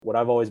what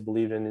I've always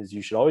believed in is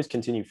you should always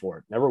continue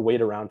forward. Never wait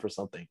around for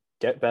something.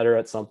 Get better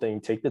at something.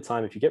 Take the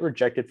time. If you get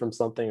rejected from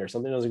something or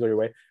something doesn't go your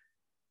way,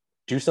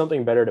 do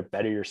something better to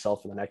better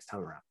yourself for the next time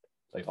around.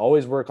 Like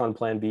always work on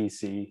plan B,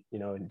 C,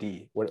 and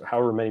D,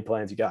 however many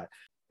plans you got.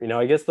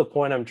 I guess the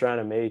point I'm trying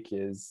to make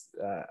is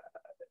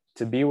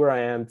to be where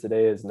I am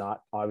today has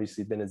not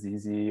obviously been as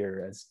easy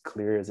or as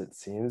clear as it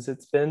seems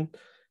it's been.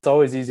 It's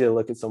always easy to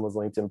look at someone's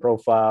LinkedIn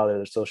profile or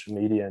their social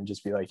media and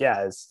just be like,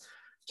 yeah, it's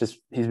just,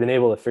 he's been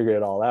able to figure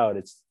it all out.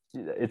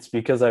 It's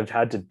because I've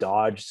had to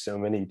dodge so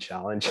many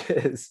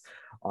challenges,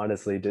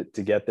 honestly,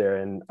 to get there.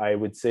 And I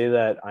would say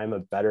that I'm a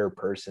better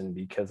person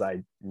because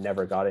I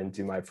never got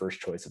into my first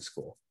choice of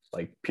school,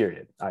 like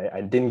period.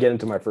 I didn't get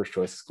into my first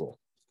choice of school,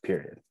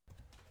 period.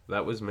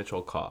 That was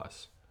Mitchell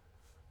Koss.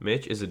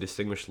 Mitch is a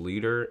distinguished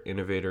leader,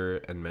 innovator,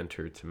 and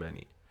mentor to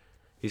many.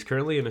 He's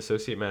currently an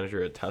associate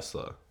manager at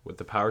Tesla with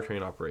the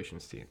powertrain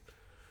operations team.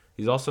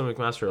 He's also a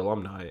McMaster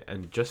alumni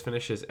and just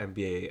finished his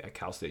MBA at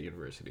Cal State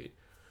University.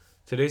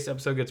 Today's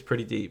episode gets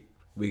pretty deep.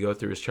 We go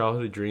through his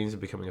childhood dreams of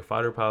becoming a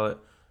fighter pilot,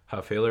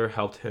 how failure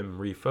helped him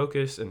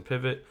refocus and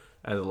pivot,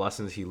 and the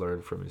lessons he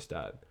learned from his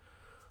dad.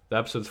 The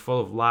episode's full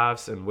of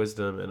laughs and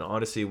wisdom, and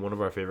honestly, one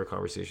of our favorite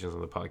conversations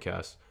on the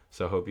podcast,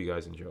 so I hope you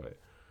guys enjoy it.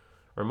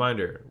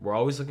 Reminder, we're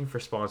always looking for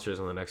sponsors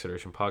on the Next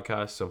Iteration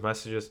podcast, so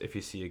message us if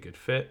you see a good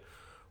fit.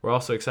 We're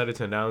also excited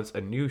to announce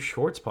a new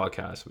Shorts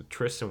podcast with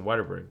Tristan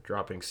Wedderburn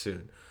dropping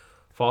soon.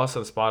 Follow us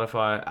on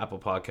Spotify, Apple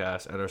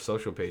Podcasts, and our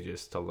social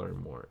pages to learn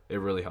more.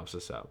 It really helps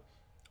us out.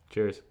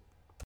 Cheers.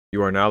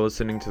 You are now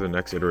listening to the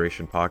Next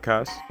Iteration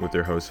podcast with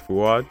your hosts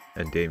Fuad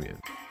and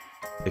Damien.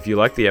 If you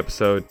like the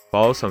episode,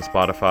 follow us on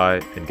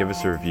Spotify and give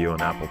us a review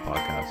on Apple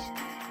Podcasts.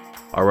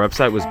 Our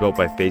website was built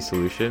by Face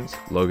Solutions,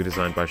 logo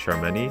designed by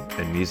Charmeni,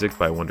 and music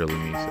by Wonderly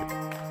Music.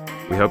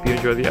 We hope you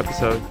enjoy the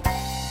episode.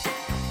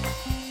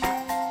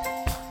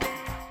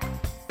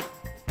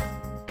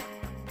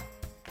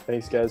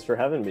 Thanks, guys, for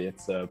having me.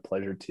 It's a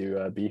pleasure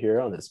to be here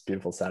on this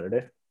beautiful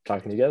Saturday,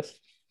 talking to you guys.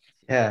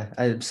 Yeah,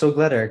 I'm so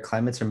glad our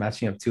climates are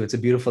matching up too. It's a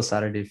beautiful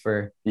Saturday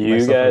for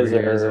you guys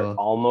are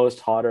almost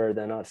hotter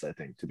than us, I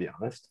think, to be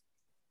honest.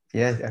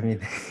 Yeah, I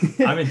mean,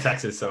 I'm in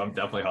Texas, so I'm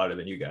definitely hotter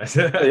than you guys.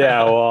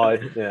 Yeah, well,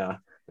 yeah,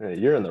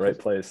 you're in the right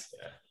place.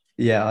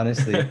 Yeah,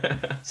 honestly.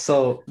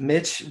 So,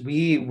 Mitch,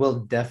 we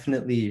will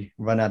definitely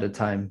run out of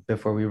time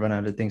before we run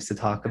out of things to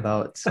talk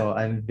about. So,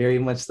 I'm very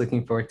much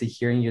looking forward to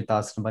hearing your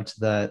thoughts on a bunch of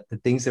the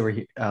things that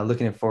we're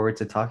looking forward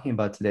to talking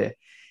about today.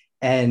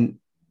 And,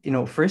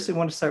 first, I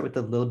want to start with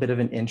a little bit of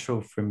an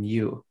intro from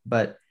you.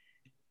 But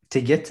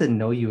to get to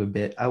know you a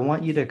bit, I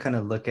want you to kind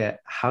of look at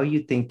how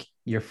you think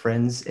your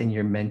friends and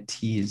your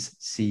mentees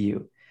see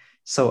you.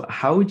 So,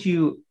 how would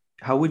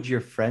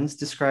your friends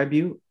describe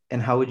you?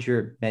 And how would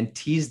your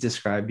mentees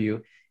describe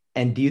you?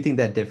 And do you think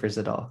that differs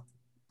at all?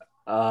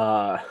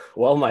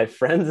 Well, my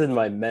friends and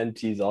my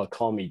mentees all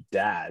call me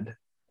dad,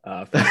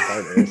 for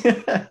starters.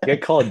 I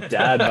get called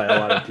dad by a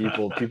lot of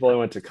people I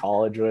went to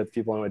college with,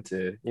 people I went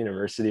to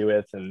university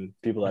with, and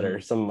people that are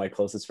some of my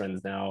closest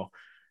friends now.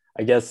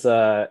 I guess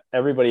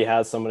everybody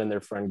has someone in their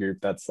friend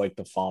group that's like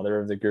the father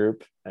of the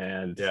group.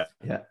 And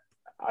yeah.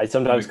 I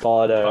sometimes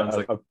call it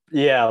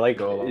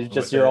it's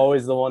just you're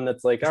always the one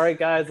that's like, all right,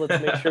 guys,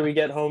 let's make sure we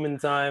get home in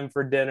time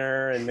for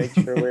dinner and make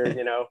sure we're,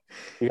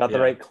 we got the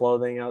right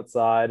clothing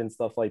outside and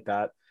stuff like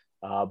that.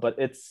 But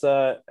it's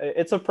a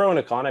pro and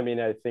a con. I mean,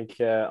 I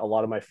think a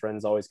lot of my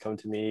friends always come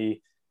to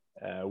me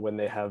when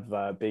they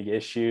have big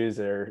issues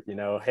or,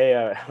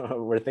 hey,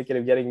 we're thinking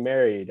of getting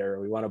married or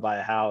we want to buy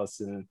a house.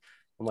 And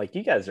I'm like,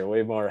 you guys are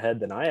way more ahead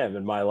than I am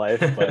in my life.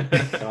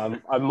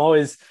 But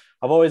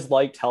I've always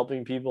liked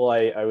helping people.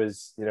 I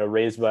was,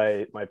 raised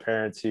by my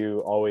parents who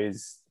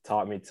always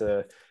taught me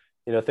to,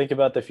 think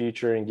about the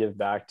future and give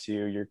back to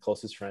your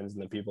closest friends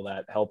and the people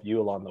that help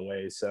you along the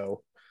way.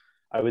 So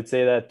I would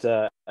say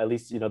that at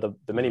least,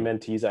 the many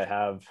mentees I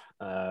have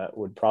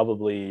would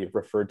probably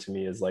refer to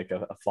me as like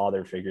a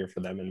father figure for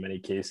them in many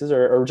cases,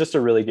 or just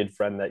a really good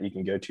friend that you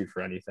can go to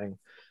for anything.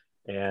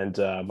 And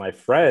my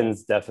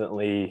friends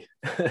definitely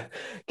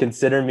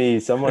consider me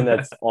someone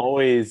that's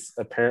always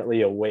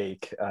apparently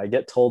awake. I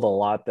get told a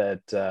lot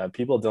that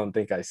people don't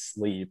think I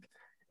sleep.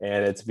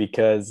 And it's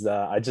because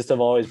I just have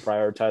always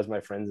prioritized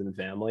my friends and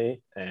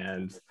family.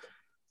 And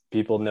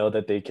people know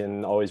that they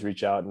can always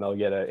reach out and they'll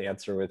get an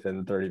answer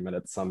within 30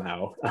 minutes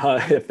somehow.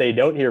 If they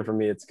don't hear from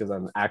me, it's because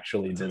I'm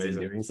actually busy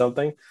doing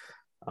something.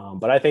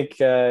 But I think,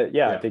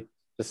 I think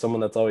just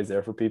someone that's always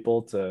there for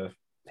people to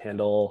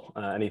handle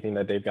anything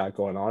that they've got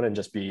going on and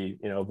just be,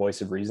 a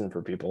voice of reason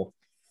for people.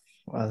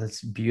 Wow,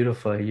 that's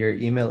beautiful. Your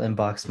email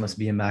inbox must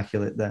be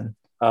immaculate then.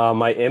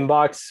 My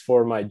inbox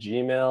for my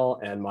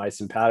Gmail and my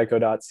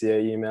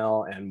simpatico.ca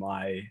email and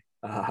my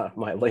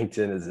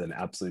LinkedIn is an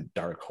absolute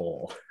dark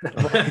hole. You're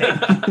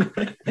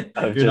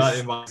not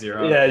inbox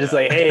zero. Yeah, just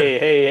like,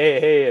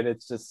 hey. And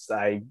it's just,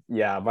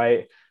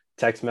 my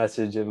text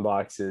message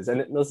inboxes,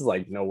 and this is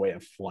like no way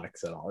of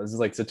flex at all. This is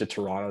like such a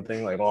Toronto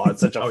thing, like, oh,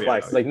 it's such a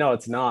flex. Yeah. Like, no,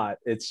 it's not.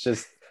 It's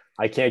just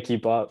I can't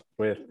keep up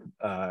with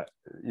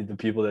the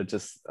people that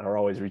just are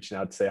always reaching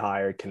out to say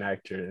hi or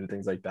connect and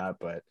things like that.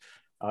 But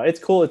It's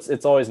cool.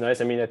 It's always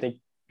nice. I mean, I think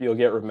you'll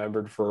get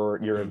remembered for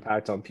your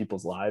impact on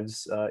people's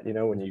lives,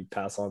 when you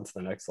pass on to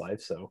the next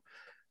life. So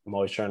I'm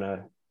always I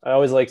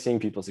always like seeing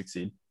people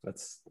succeed.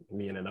 That's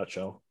me in a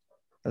nutshell.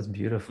 That's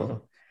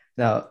beautiful.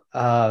 Now,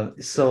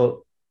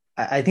 so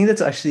I think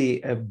that's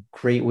actually a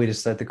great way to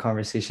start the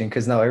conversation,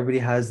 because now everybody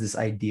has this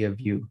idea of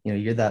you. You know,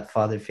 you're that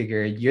father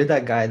figure. You're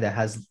that guy that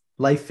has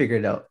life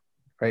figured out,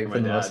 right? For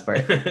the most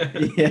part.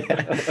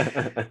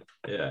 Yeah.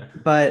 Yeah.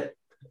 But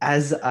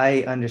as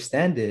I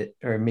understand it,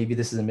 or maybe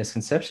this is a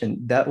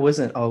misconception, that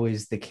wasn't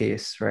always the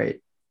case,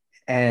 right?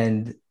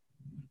 And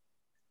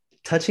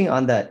touching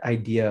on that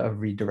idea of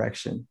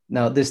redirection.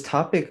 Now, this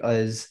topic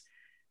is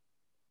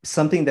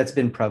something that's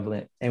been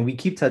prevalent and we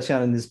keep touching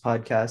on in this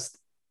podcast.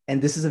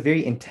 And this is a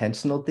very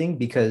intentional thing,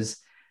 because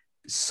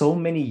so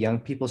many young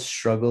people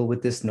struggle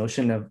with this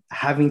notion of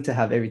having to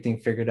have everything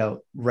figured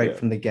out right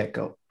from the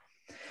get-go.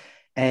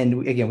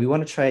 And again, we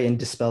want to try and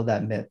dispel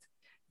that myth,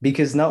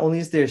 because not only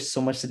is there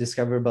so much to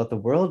discover about the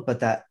world,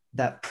 but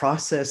that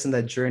process and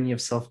that journey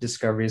of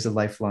self-discovery is a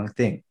lifelong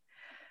thing.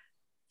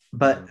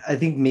 But I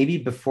think maybe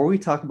before we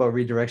talk about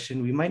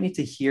redirection, we might need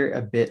to hear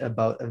a bit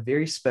about a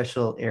very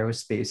special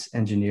aerospace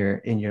engineer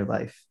in your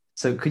life.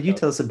 So could you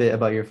tell us a bit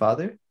about your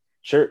father?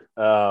 Sure.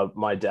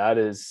 My dad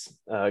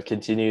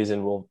continues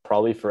and will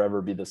probably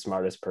forever be the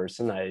smartest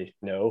person I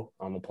know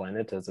on the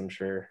planet, as I'm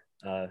sure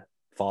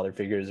father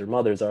figures or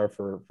mothers are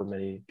for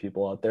many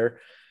people out there.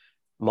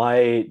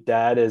 My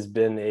dad has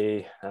been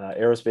a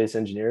aerospace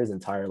engineer his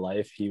entire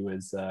life. He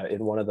was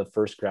in one of the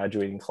first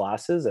graduating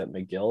classes at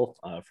McGill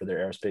for their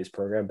aerospace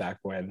program back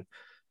when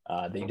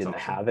they didn't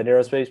have an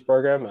aerospace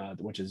program,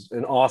 which is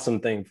an awesome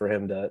thing for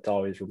him to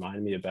always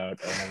remind me about.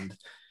 And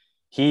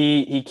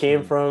he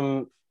came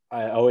from,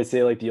 I always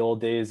say, like the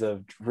old days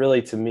of,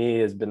 really to me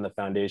has been the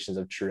foundations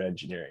of true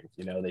engineering.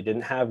 You know, they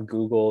didn't have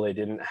Google, they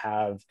didn't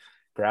have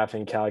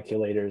graphing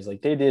calculators.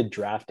 Like, they did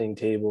drafting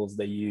tables,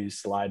 they used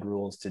slide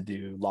rules to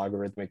do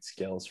logarithmic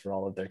scales for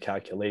all of their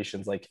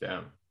calculations. Like,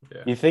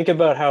 you think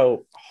about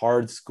how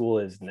hard school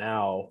is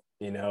now,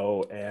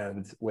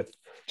 and with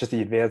just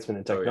the advancement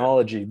in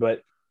technology,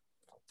 but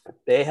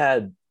they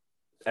had,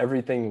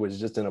 everything was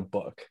just in a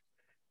book.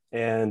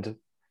 And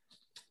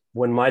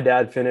when my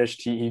dad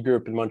finished, he grew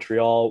up in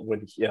Montreal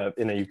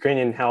in a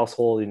Ukrainian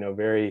household,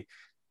 very,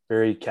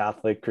 very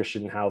Catholic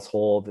Christian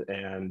household.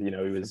 And, he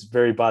was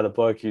very by the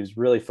book. He was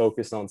really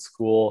focused on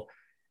school.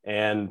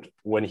 And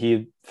when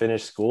he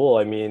finished school,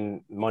 I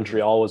mean,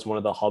 Montreal was one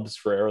of the hubs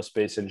for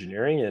aerospace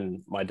engineering.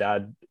 And my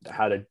dad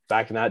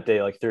back in that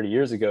day, like 30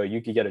 years ago,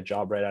 you could get a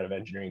job right out of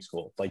engineering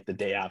school, like the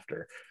day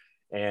after.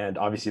 And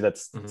obviously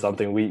that's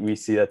something we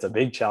see that's a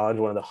big challenge.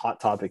 One of the hot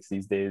topics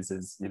these days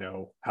is,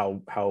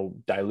 how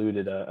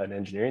diluted an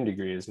engineering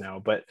degree is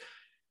now. But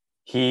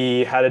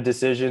he had a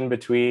decision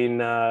between,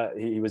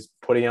 he was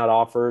putting out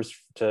offers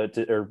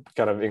or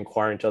kind of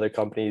inquiring to other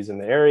companies in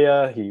the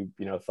area. He,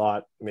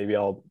 thought maybe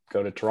I'll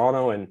go to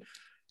Toronto. And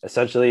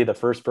essentially the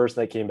first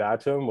person that came back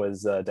to him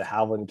was de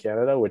Havilland,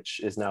 Canada, which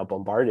is now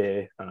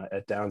Bombardier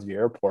at Downsview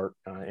Airport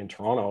in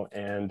Toronto.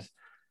 And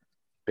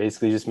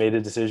basically just made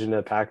a decision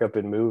to pack up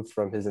and move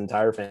from his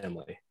entire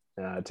family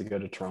to go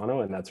to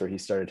Toronto. And that's where he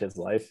started his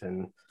life.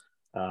 And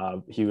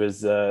he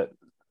was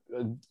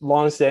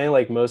long-standing,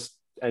 like most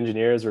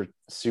engineers, were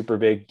super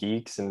big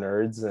geeks and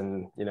nerds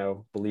and,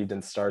 believed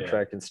in Star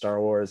Trek and Star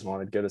Wars,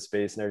 wanted to go to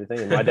space and everything.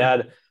 And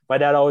my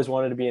dad always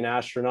wanted to be an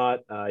astronaut.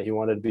 He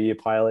wanted to be a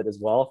pilot as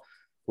well.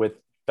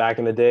 Back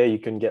in the day, you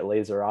couldn't get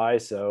laser eye.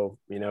 So,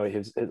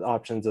 his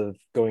options of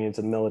going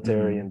into the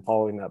military and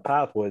following that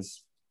path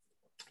was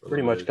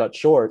pretty much cut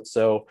short.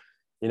 So,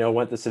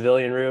 went the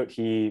civilian route.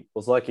 He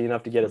was lucky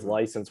enough to get his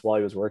license while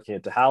he was working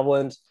at de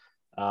Havilland,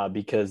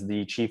 because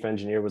the chief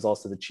engineer was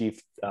also the chief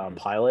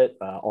pilot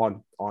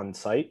on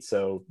site.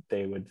 So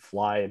they would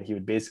fly, and he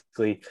would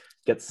basically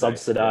get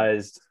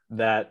subsidized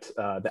that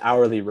the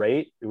hourly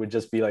rate. It would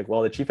just be like,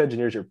 well, the chief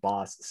engineer is your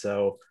boss,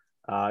 so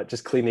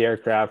just clean the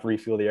aircraft,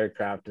 refuel the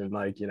aircraft, and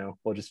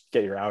we'll just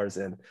get your hours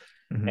in.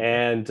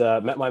 And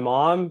met my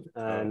mom,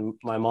 and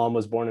my mom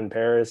was born in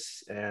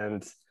Paris,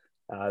 and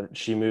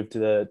she moved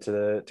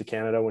to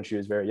Canada when she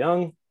was very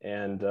young,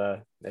 and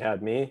they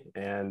had me.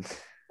 And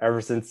ever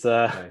since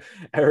I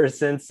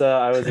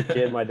was a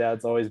kid, my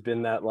dad's always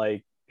been that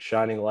like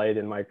shining light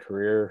in my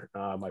career,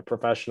 my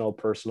professional,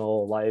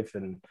 personal life.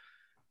 And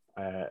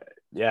I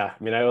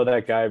owe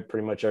that guy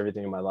pretty much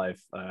everything in my life.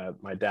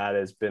 My dad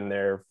has been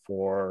there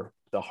for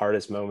the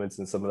hardest moments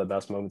and some of the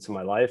best moments in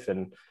my life.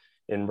 And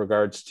in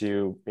regards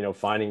to,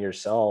 finding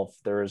yourself,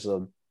 there was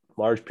a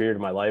large period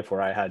of my life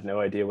where I had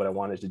no idea what I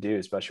wanted to do,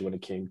 especially when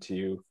it came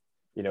to,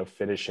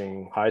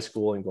 finishing high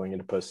school and going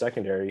into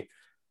post-secondary.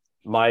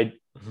 My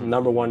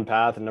number one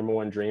path and number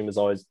one dream has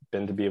always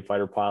been to be a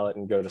fighter pilot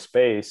and go to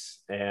space.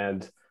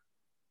 And,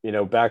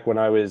 back when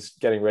I was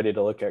getting ready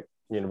to look at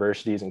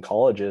universities and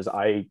colleges,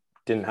 I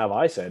didn't have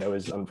eyesight. I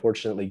was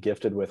unfortunately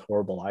gifted with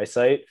horrible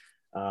eyesight,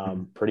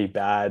 pretty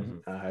bad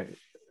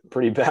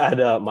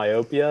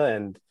myopia.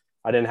 And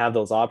I didn't have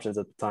those options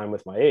at the time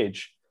with my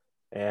age.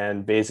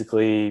 and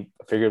basically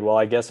figured, well,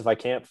 I guess if I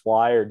can't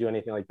fly or do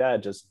anything like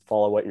that, just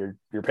follow what your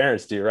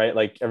parents do, right?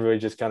 Like everybody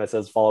just kind of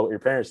says follow what your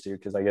parents do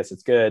because I guess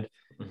it's good.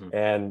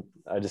 And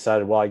I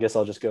decided, well, I guess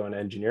I'll just go into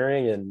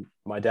engineering. And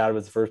my dad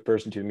was the first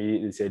person to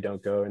immediately say,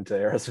 don't go into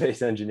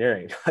aerospace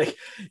engineering. Like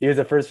he was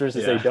the first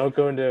person to say, don't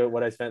go into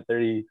what I spent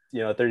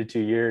 32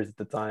 years at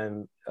the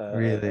time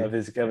Really? of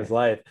his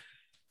life.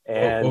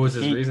 And what was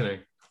his reasoning?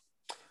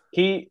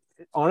 He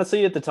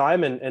honestly at the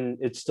time, and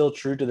it's still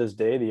true to this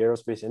day, the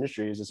aerospace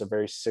industry is just a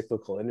very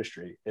cyclical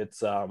industry.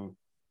 It's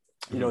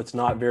it's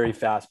not very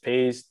fast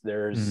paced.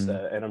 There's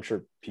and I'm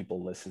sure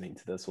people listening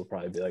to this will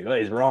probably be like, oh,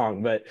 he's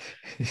wrong, but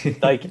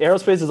like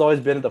aerospace has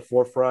always been at the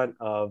forefront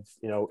of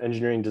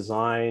engineering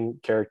design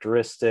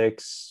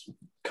characteristics,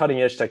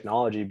 cutting edge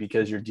technology,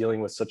 because you're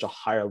dealing with such a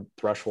higher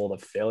threshold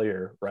of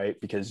failure, right?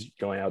 Because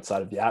going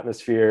outside of the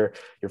atmosphere,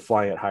 you're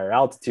flying at higher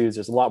altitudes,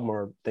 there's a lot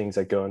more things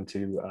that go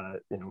into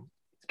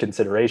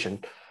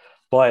consideration.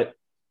 But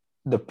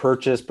the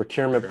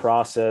procurement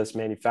process,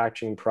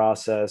 manufacturing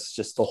process,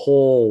 just the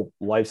whole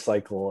life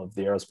cycle of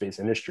the aerospace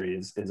industry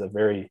is a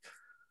very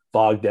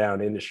bogged down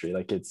industry.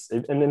 Like it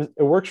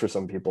works for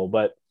some people,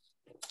 but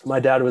my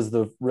dad was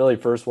the really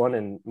first one,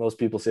 and most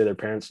people say their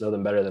parents know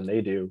them better than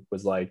they do,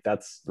 was like,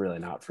 that's really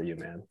not for you,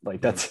 man.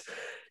 Like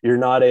you're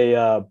not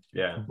a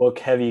book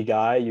heavy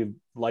guy. You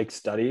like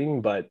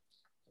studying, but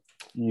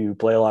you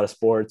play a lot of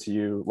sports.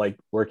 You like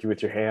working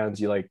with your hands.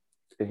 You like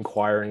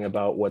inquiring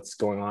about what's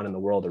going on in the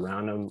world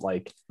around them.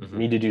 Like you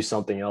need to do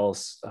something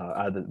else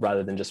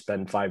rather than just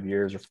spend 5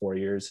 years or 4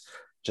 years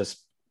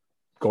just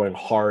going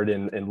hard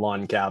in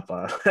lawn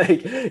kappa.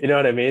 Like, you know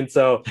what I mean?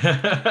 So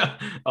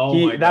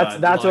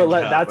that's what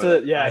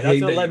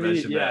led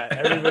me. Yeah,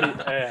 everybody.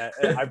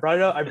 I brought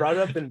it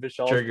up in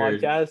Vishal's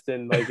podcast,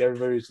 and like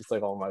everybody was just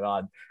like, "Oh my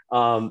god!"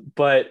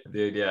 But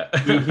dude,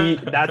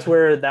 that's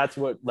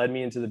what led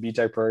me into the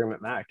BTech program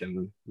at Mac,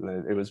 and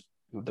it was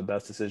the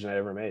best decision I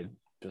ever made,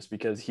 just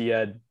because he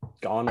had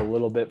gone a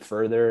little bit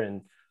further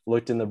and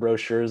looked in the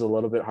brochures a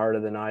little bit harder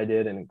than I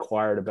did and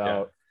inquired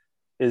about,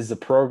 is the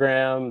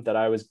program that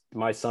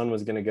my son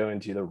was going to go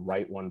into the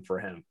right one for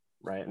him,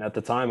 right? And at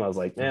the time I was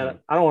like, man,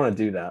 I don't want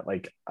to do that.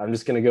 Like, I'm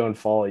just going to go and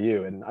follow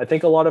you. And I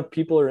think a lot of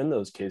people are in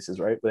those cases,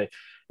 right? They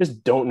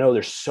just don't know.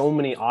 There's so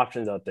many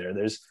options out there.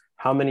 There's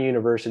how many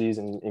universities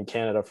in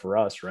Canada for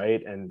us,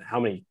 right? And how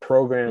many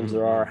programs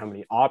there are, how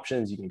many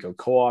options. You can go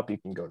co-op, you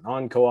can go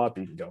non-co-op,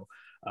 you can go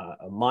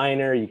a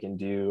minor, you can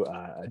do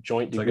a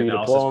joint degree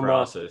diploma.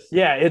 Paralysis.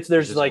 Yeah,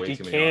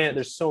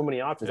 there's so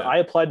many options. I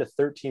applied to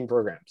 13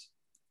 programs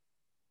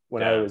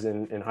when I was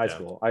in high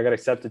school. I got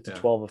accepted to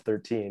 12 of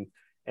 13.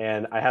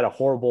 And I had a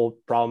horrible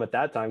problem at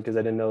that time because I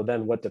didn't know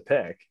then what to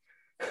pick.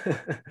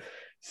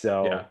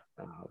 So,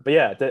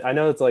 I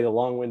know it's like a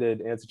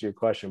long-winded answer to your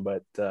question,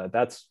 but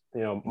that's,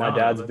 my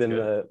dad's been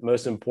the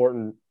most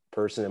important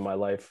person in my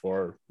life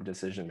for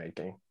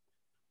decision-making,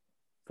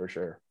 for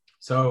sure.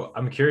 So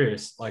I'm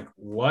curious, like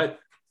what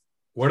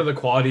are the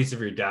qualities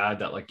of your dad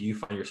that like you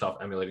find yourself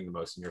emulating the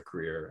most in your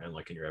career and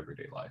like in your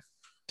everyday life?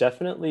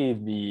 Definitely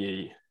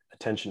the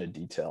attention to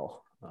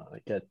detail.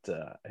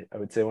 I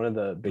would say one of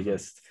the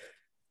biggest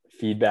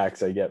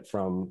feedbacks I get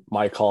from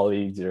my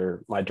colleagues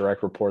or my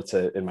direct reports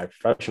in my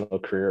professional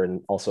career,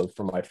 and also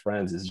from my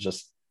friends, is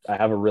just I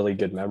have a really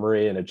good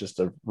memory, and it's just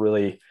a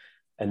really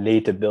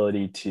innate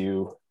ability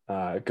to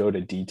go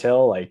to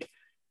detail. Like,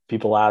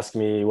 people ask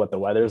me what the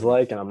weather's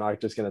like, and I'm not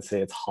just going to say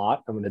it's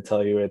hot. I'm going to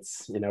tell you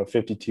it's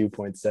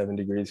 52.7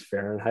 degrees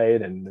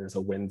Fahrenheit, and there's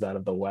a winds out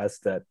of the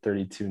west at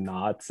 32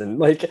 knots, and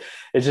like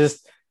it's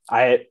just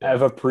I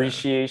have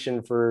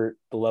appreciation for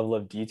the level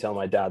of detail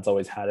my dad's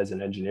always had as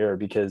an engineer,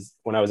 because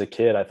when I was a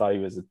kid, I thought he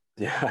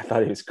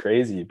was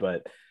crazy,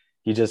 but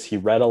he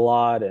read a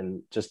lot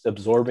and just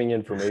absorbing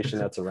information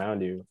that's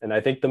around you. And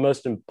I think the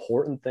most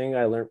important thing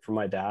I learned from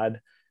my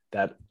dad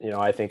that,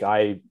 I think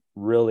I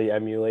really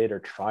emulate or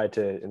try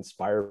to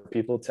inspire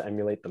people to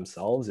emulate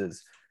themselves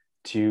is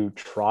to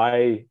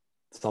try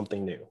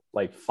something new.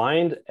 Like,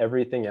 find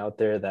everything out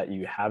there that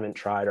you haven't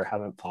tried or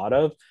haven't thought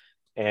of.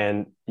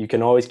 And you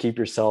can always keep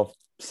yourself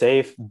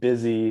safe,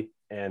 busy,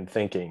 and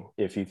thinking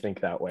if you think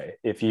that way.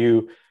 If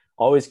you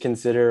always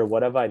consider,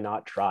 what have I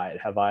not tried?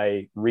 Have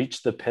I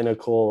reached the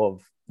pinnacle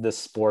of this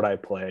sport I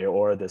play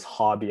or this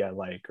hobby I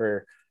like?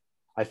 Or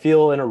I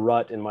feel in a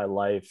rut in my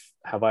life.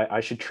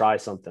 I should try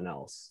something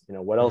else.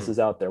 What else is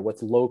out there?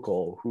 What's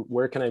local?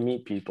 Where can I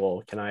meet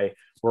people? Can I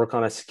work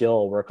on a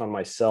skill, work on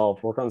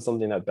myself, work on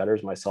something that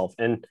betters myself?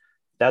 And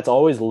that's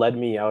always led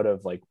me out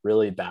of like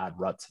really bad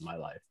ruts in my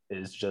life,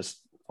 is just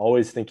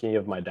always thinking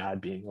of my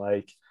dad being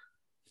like,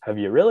 have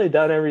you really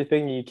done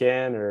everything you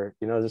can? Or,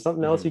 is there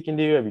something else you can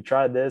do? Have you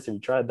tried this? Have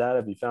you tried that?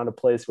 Have you found a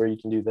place where you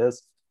can do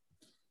this?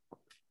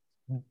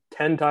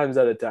 10 times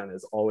out of 10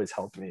 has always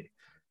helped me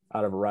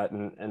out of a rut.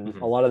 And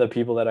a lot of the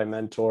people that I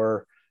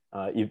mentor,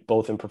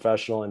 both in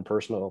professional and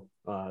personal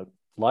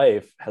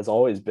life, has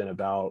always been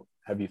about,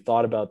 have you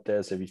thought about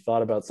this? Have you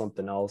thought about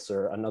something else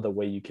or another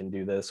way you can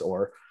do this?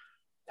 Or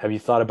have you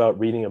thought about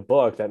reading a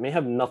book that may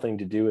have nothing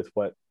to do with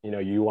what,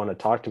 you want to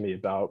talk to me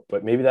about,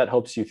 but maybe that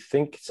helps you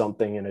think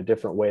something in a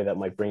different way that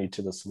might bring you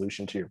to the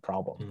solution to your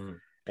problem. Mm-hmm.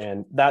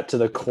 And that to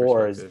the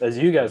core is, as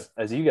you guys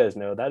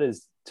know, that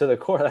is to the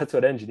core, that's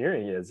what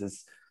engineering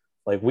is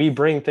like, we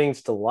bring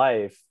things to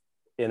life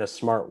in a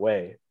smart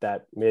way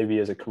that maybe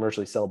is a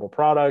commercially sellable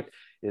product,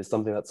 is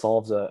something that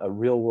solves a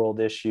real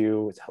world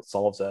issue. It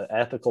solves an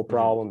ethical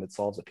problem. It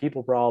solves a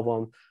people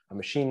problem, a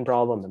machine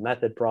problem, a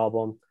method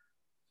problem.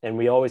 And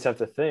we always have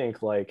to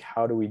think, like,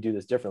 how do we do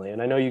this differently?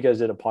 And I know you guys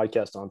did a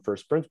podcast on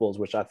first principles,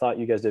 which I thought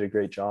you guys did a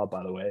great job,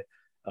 by the way,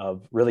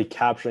 of really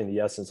capturing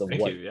the essence of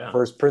what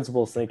first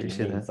principles thinking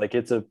means. Like,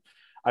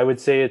 I would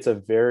say it's a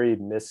very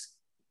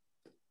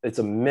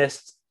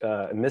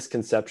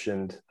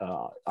misconceptioned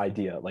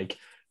idea. Like,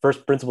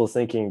 first principles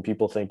thinking,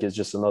 people think is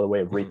just another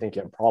way of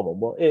rethinking a problem.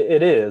 Well,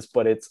 it is,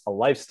 but it's a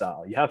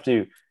lifestyle. You have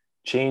to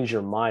change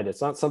your mind.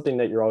 It's not something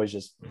that you're always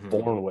just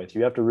born with.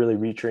 You have to really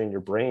retrain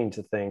your brain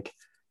to think,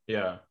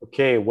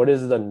 okay, what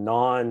is the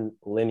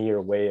non-linear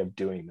way of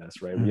doing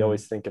this, right? We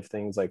always think of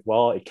things like,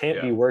 well, it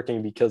can't be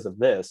working because of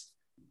this.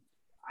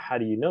 How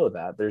do you know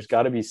that? There's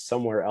got to be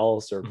somewhere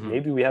else, or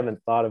maybe we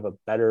haven't thought of a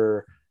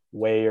better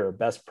way or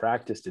best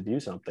practice to do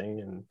something.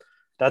 And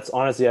that's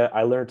honestly,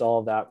 I learned all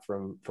of that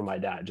from my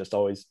dad, just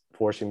always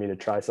forcing me to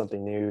try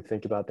something new,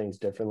 think about things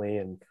differently.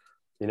 And,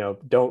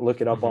 don't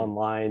look it up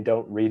online,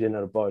 don't read it in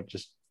a book,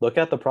 just look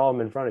at the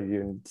problem in front of you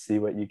and see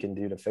what you can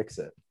do to fix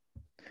it.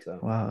 So.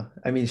 Wow.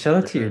 I mean, shout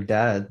out to your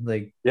dad.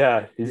 Like,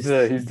 yeah, he's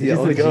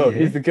the goat.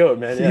 He's the goat,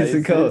 man. Yeah, he's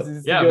the goat.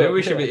 He's the goat. Maybe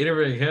we should be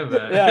interviewing him,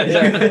 man. Yeah.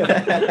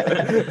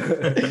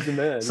 He's the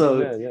man.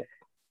 So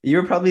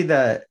you're probably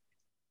that.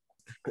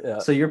 Yeah.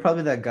 So you're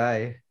probably that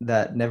guy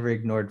that never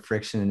ignored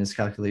friction in his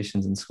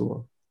calculations in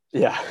school.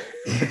 Yeah.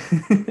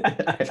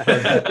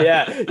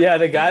 Yeah.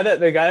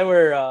 The guy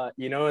where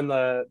in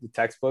the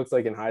textbooks,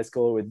 like in high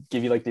school, it would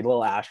give you like the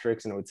little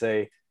asterisks and it would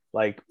say,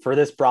 like, for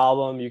this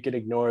problem, you could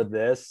ignore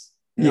this.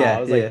 I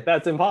was like,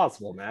 that's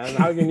impossible, man.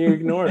 How can you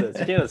ignore this?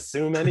 You can't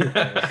assume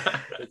anything.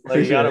 Like,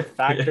 you got to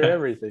factor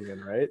everything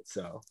in, right?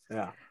 So,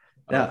 yeah.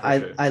 Yeah,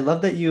 I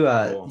love that you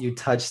you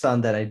touched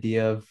on that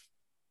idea of,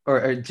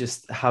 or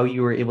just how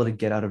you were able to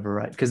get out of a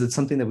rut, because it's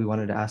something that we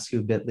wanted to ask you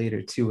a bit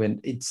later too.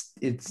 And it's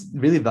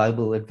really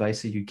valuable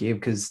advice that you gave,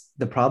 because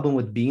the problem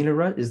with being in a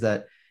rut is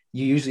that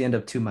you usually end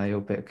up too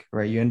myopic,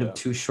 right? You end up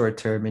too short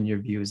term in your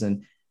views,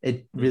 and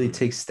it really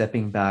takes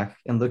stepping back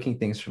and looking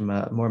things from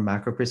a more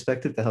macro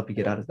perspective to help you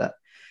get out of that.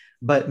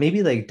 But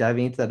maybe like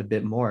diving into that a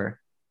bit more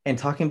and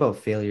talking about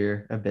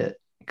failure a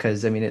bit,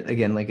 because I mean,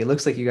 it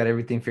looks like you got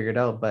everything figured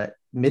out, but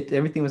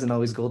everything wasn't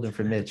always golden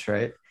for Mitch,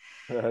 right?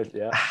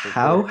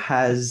 How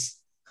has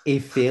a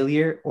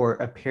failure or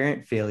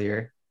apparent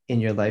failure in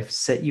your life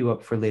set you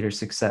up for later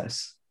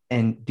success?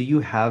 And do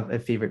you have a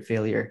favorite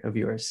failure of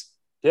yours?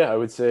 Yeah, I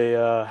would say,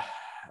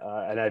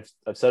 and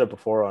I've said it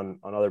before on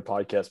other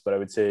podcasts, but I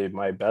would say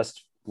my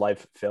best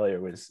life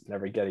failure was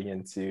never getting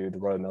into the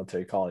Royal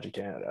Military College of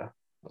Canada,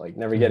 like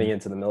never getting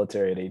into the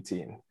military at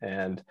 18.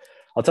 And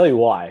I'll tell you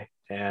why.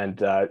 And,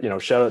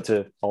 shout out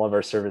to all of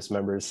our service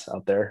members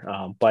out there.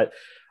 But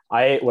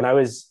when I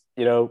was,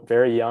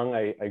 very young,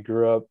 I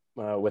grew up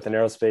with an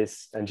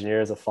aerospace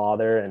engineer as a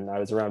father, and I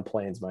was around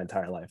planes my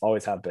entire life,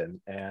 always have been.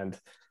 And,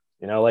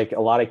 like a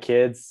lot of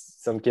kids,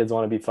 some kids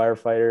want to be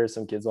firefighters,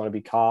 some kids want to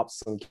be cops,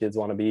 some kids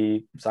want to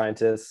be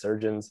scientists,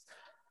 surgeons.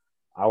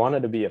 I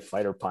wanted to be a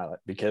fighter pilot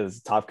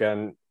because Top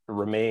Gun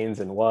remains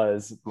and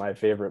was my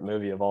favorite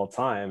movie of all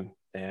time.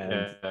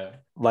 And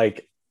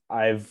like,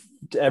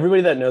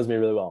 everybody that knows me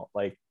really well,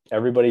 like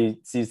everybody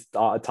sees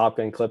a Top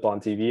Gun clip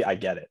on TV. I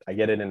get it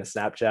in a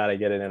Snapchat. I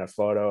get it in a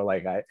photo.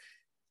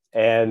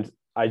 And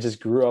I just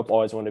grew up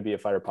always wanted to be a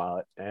fighter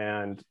pilot.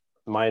 And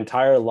my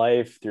entire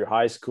life through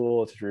high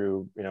school,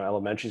 through,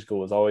 elementary school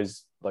was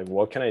always like,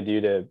 what can I do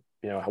to,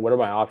 what are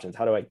my options?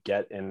 How do I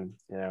get in,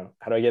 an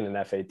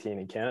F-18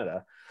 in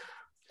Canada?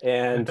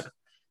 And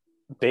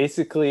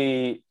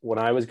basically when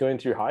I was going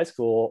through high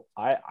school,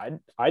 I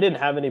didn't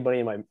have anybody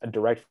in my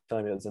direct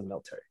family that was in the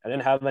military. I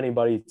didn't have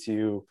anybody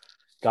to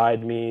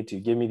guide me, to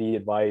give me the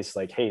advice,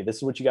 like, hey, this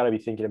is what you got to be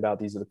thinking about.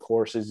 These are the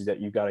courses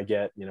that you got to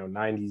get,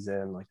 90s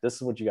in, like, this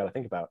is what you got to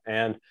think about.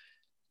 And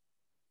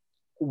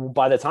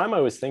by the time I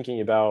was thinking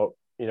about,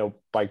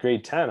 by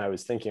grade 10, I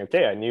was thinking,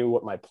 okay, I knew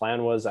what my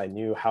plan was. I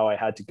knew how I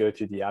had to go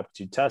through the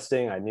aptitude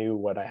testing. I knew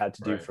what I had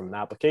to do from an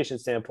application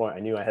standpoint. I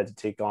knew I had to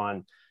take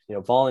on,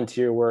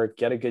 volunteer work,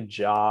 get a good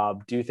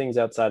job, do things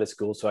outside of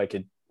school so I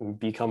could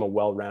become a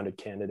well-rounded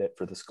candidate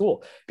for the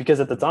school. Because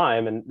at the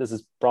time, and this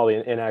is probably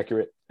an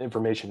inaccurate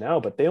information now,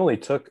 but they only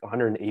took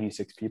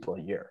 186 people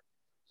a year.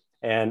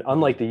 And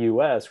unlike the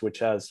US, which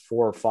has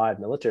 4 or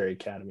 5 military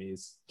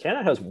academies,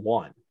 Canada has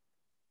 1.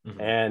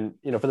 And,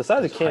 for the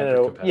size of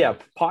Canada,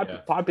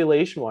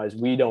 population wise,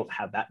 we don't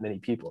have that many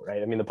people,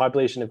 right? I mean, the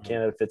population of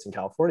Canada fits in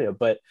California,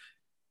 but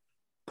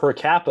per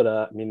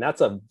capita, I mean, that's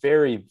a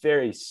very,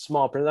 very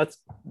small, that's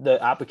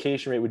the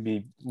application rate would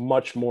be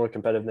much more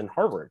competitive than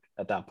Harvard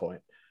at that point.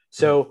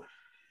 So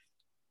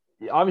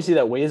obviously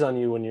that weighs on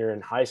you when you're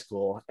in high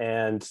school,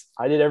 and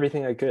I did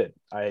everything I could.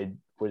 I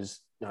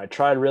I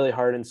tried really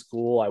hard in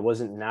school. I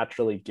wasn't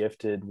naturally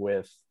gifted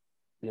with,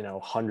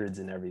 hundreds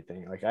and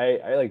everything. Like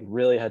I like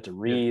really had to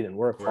read and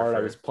work hard.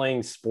 I was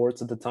playing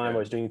sports at the time. I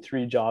was doing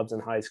 3 jobs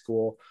in high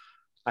school.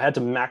 I had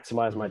to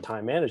maximize my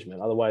time management.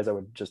 Otherwise I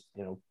would just,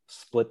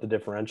 split the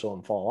differential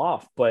and fall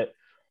off. But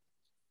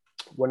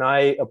when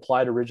I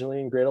applied originally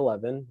in grade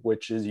 11,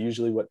 which is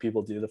usually what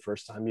people do the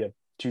first time, you have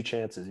 2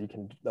 chances. You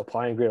can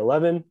apply in grade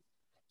 11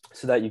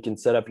 so that you can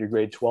set up your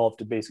grade 12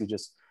 to basically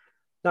just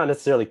not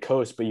necessarily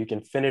coast, but you can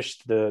finish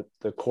the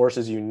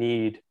courses you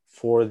need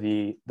for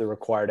the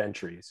required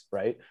entries,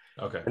 right?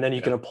 Okay. And then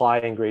you can apply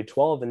in grade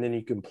 12, and then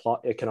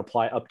it can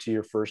apply up to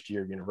your first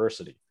year of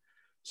university.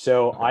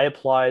 So I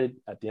applied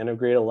at the end of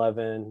grade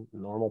 11,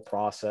 normal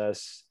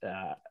process,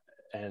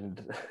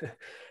 and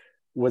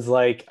was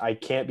like, I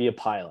can't be a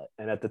pilot.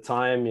 And at the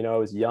time, I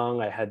was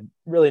young. I had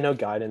really no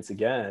guidance.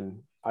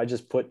 Again, I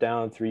just put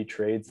down 3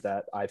 trades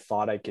that I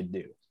thought I could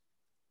do.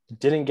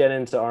 Didn't get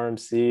into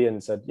RMC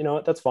and said, you know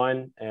what, that's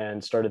fine.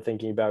 And started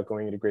thinking about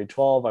going into grade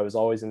 12. I was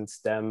always in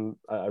STEM,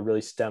 a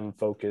really STEM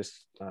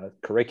focused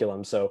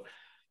curriculum. So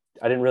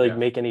I didn't really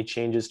make any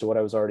changes to what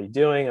I was already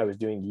doing. I was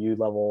doing U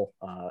level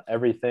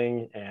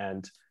everything,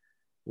 and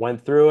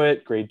went through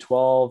it. Grade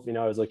 12,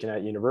 I was looking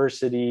at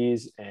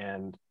universities,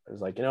 and I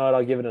was like, you know what,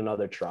 I'll give it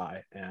another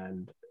try.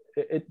 And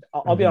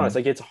I'll be honest,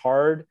 like, it's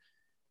hard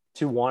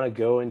to want to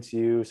go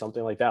into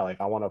something like that. Like,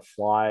 I want to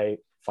fly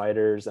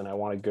fighters and I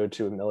want to go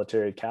to a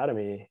military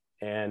academy,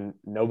 and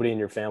nobody in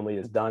your family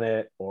has done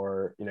it,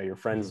 or your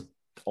friends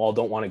all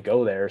don't want to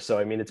go there. So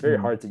I mean, it's very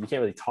hard you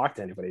can't really talk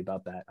to anybody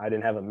about that. I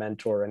didn't have a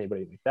mentor or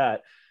anybody like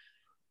that.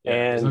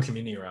 And there's no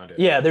community around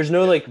it. There's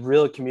no like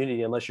real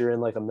community unless you're in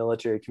like a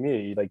military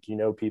community, like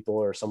people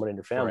or someone in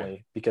your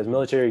family, because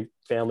military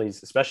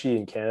families, especially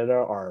in Canada,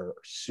 are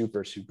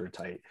super, super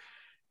tight.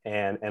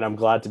 And I'm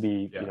glad to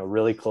be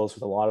really close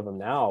with a lot of them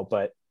now.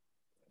 But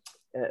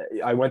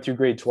I went through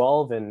grade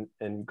 12,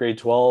 and grade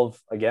 12,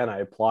 again, I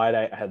applied.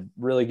 I had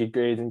really good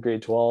grades in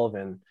grade 12,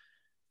 and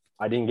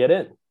I didn't get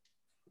in.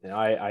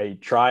 I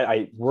tried.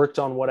 I worked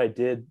on what I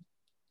did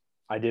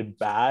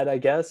bad, I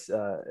guess,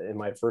 in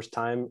my first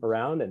time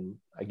around. And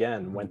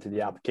again, went through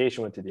the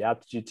application, went through the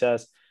aptitude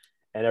test,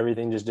 and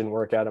everything just didn't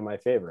work out in my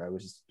favor. I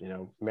was,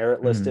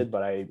 merit listed,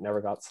 but I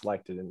never got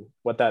selected. And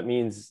what that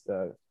means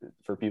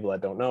for people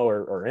that don't know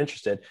or are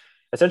interested,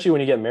 essentially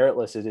when you get merit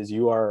listed is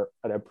you are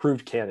an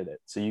approved candidate.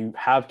 So you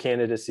have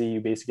candidacy,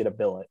 you basically get a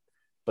billet,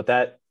 but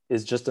that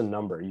is just a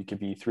number. You could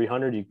be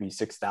 300, you could be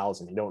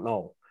 6,000, you don't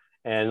know.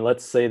 And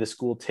let's say the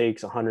school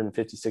takes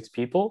 156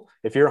 people.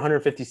 If you're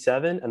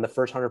 157 and the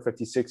first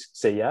 156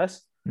 say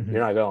yes, you're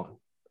not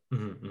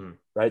going.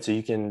 Right. So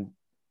you can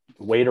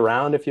wait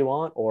around if you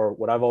want, or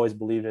what I've always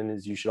believed in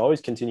is you should always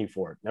continue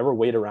forward. Never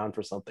wait around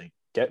for something.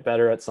 Get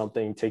better at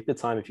something. Take the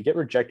time. If you get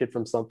rejected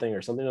from something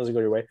or something doesn't go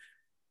your way,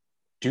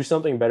 do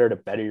something better to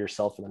better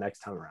yourself for the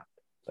next time around.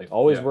 Like,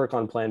 always work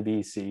on plan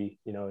B, C,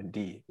 and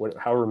D,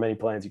 however many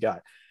plans you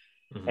got.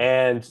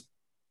 And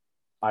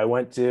I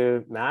went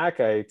to Mac.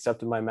 I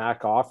accepted my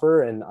Mac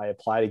offer, and I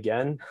applied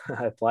again.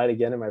 I applied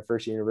again in my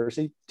first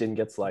university, didn't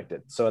get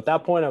selected. So at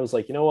that point I was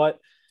like, you know what?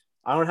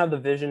 I don't have the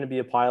vision to be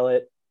a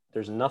pilot.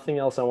 There's nothing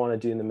else I want to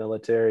do in the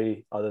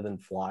military other than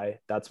fly.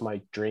 That's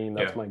my dream.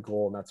 That's my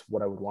goal. And that's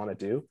what I would want to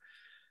do.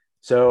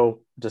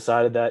 So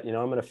decided that, I'm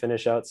going to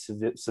finish out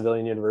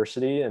civilian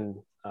university, and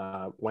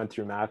went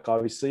through Mac.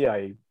 Obviously,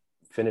 I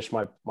finished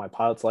my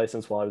pilot's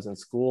license while I was in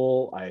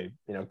school. I,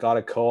 got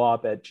a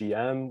co-op at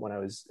GM when I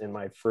was in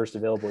my first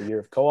available year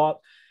of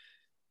co-op.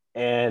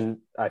 And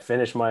I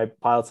finished my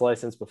pilot's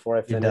license before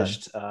I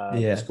finished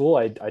school.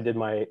 I did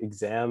my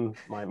exam,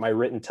 my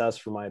written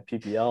test for my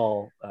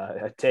PPL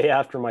a day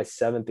after my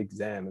 7th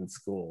exam in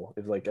school.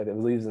 It was like, I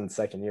believe it was in the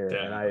second year.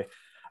 Damn.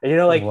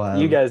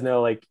 And you guys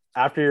know, like,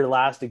 after your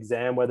last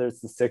exam, whether it's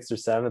the 6th or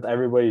 7th,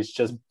 everybody's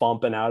just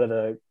bumping out of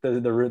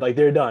the route. Like,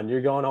 they're done.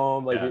 You're going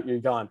home. Like, you're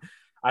gone.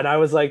 And I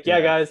was like,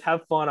 guys,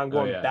 have fun. I'm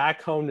going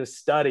back home to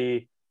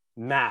study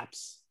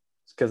maps,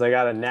 because I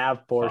got a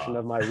nav portion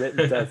of my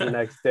written test the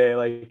next day.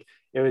 Like,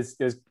 it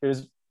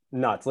was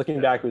nuts.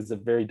 Looking back, it was a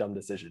very dumb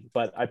decision,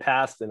 but I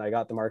passed and I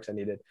got the marks I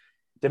needed.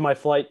 Did my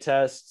flight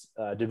test,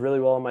 did really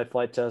well on my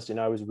flight test.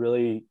 I was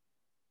really,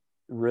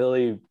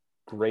 really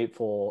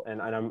grateful.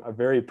 And I'm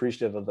very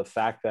appreciative of the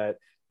fact that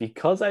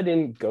because I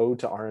didn't go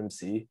to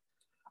RMC,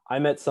 I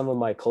met some of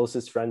my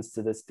closest friends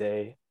to this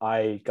day.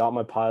 I got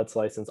my pilot's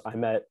license. I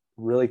met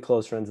really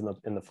close friends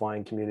in the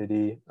flying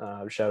community.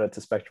 Shout out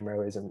to Spectrum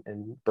Airways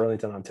in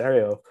Burlington,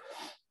 Ontario.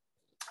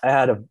 I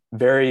had a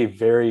very,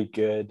 very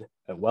good,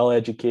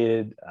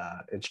 well-educated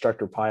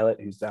instructor pilot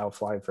who's now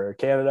flying for Air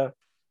Canada.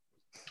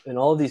 And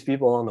all of these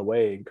people along the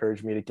way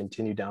encouraged me to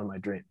continue down my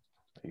dream.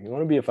 If you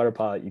want to be a fighter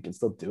pilot, you can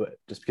still do it.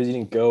 Just because you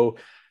didn't go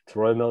to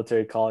Royal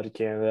Military College of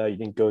Canada, you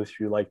didn't go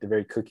through like the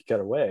very cookie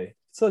cutter way,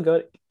 still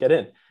get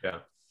in. Yeah.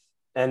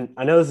 And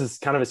I know this is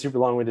kind of a super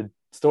long-winded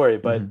story,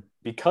 but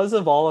because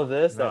of all of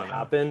this that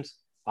happened,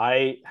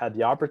 I had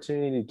the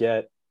opportunity to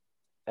get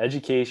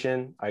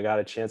education. I got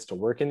a chance to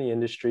work in the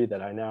industry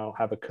that I now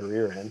have a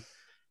career in.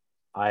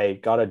 I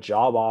got a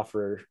job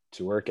offer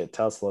to work at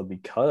Tesla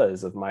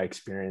because of my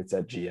experience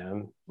at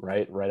GM,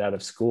 right out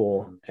of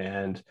school.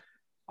 And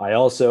I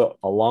also,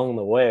 along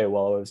the way,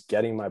 while I was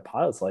getting my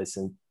pilot's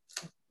license,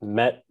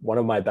 met one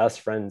of my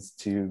best friends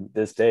to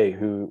this day,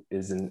 who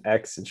is an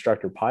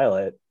ex-instructor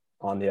pilot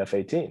on the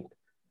F-18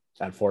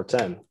 at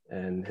 410.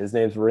 And his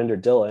name's Verinder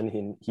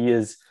Dillon. He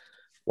is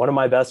one of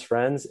my best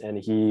friends, and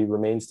he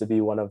remains to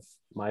be one of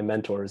my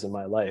mentors in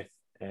my life.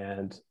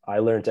 And I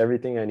learned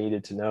everything I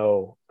needed to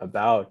know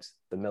about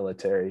the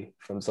military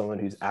from someone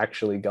who's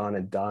actually gone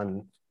and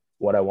done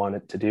what I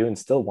wanted to do and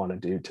still want to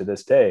do to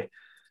this day.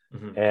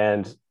 Mm-hmm.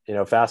 And,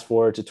 fast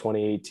forward to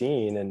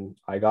 2018, and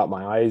I got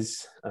my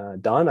eyes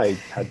done. I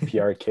had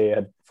PRK,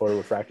 had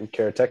photorefractive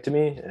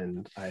keratectomy,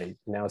 and I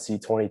now see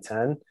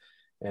 2010.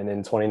 And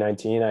in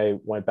 2019, I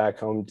went back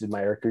home, did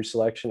my aircrew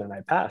selection, and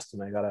I passed,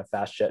 and I got a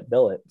fast jet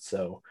billet.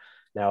 So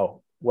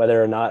now,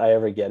 whether or not I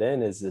ever get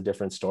in is a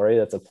different story.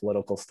 That's a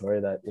political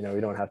story that,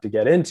 we don't have to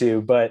get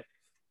into. But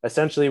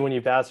essentially, when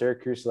you pass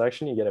aircrew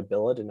selection, you get a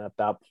billet. And at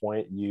that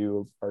point,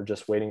 you are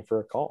just waiting for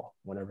a call,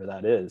 whenever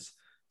that is.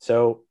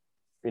 So,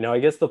 I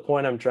guess the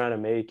point I'm trying to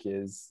make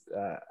is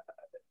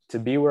to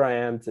be where I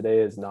am today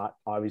has not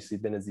obviously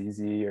been as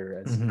easy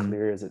or as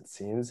clear as it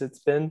seems it's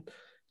been.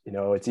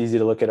 It's easy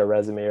to look at a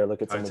resume or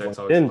look at someone's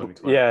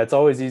LinkedIn. Yeah, it's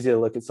always easy to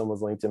look at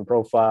someone's LinkedIn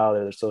profile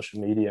or their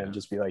social media and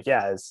just be like,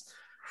 yeah, it's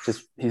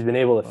just, he's been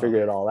able to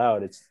figure it all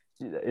out.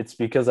 It's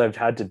because I've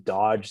had to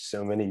dodge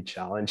so many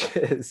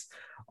challenges,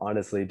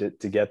 honestly,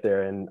 to get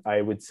there. And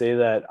I would say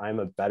that I'm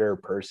a better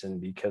person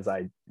because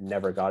I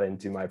never got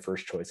into my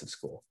first choice of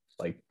school,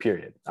 like,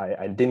 period.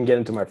 I didn't get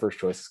into my first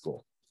choice of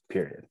school,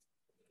 period.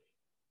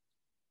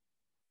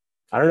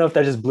 I don't know if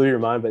that just blew your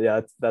mind, but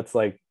yeah, that's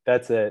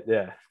it.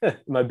 Yeah.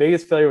 My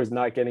biggest failure was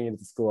not getting into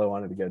the school I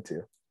wanted to go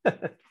to.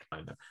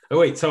 Oh,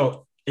 wait,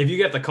 so if you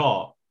get the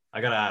call,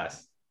 I gotta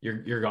ask,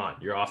 you're gone.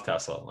 You're off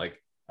Tesla.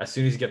 Like, as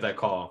soon as you get that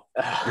call,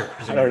 I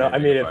don't know. I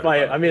mean,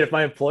 if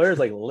my employer is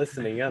like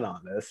listening in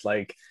on this,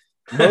 like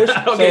most,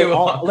 okay,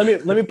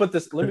 let me put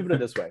it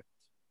this way.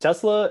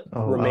 Tesla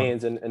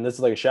remains, and this is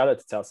like a shout out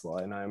to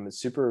Tesla. And I'm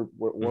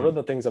one of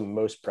the things I'm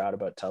most proud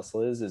about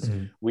Tesla is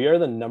we are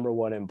the number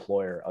one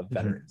employer of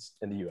veterans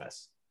in the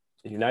US.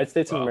 In the United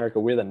States of America,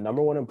 we're the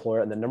number one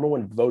employer and the number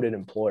one voted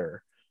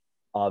employer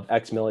of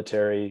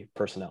ex-military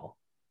personnel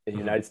in the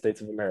United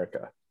States of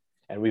America.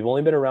 And we've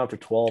only been around for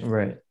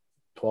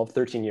 12,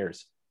 13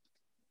 years,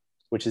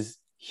 which is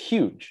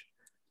huge.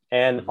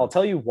 And I'll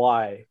tell you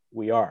why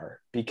we are,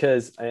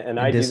 because, and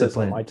I do this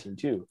on my team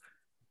too.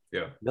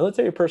 Yeah.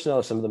 Military personnel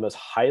are some of the most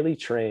highly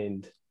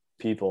trained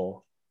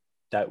people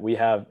that we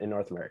have in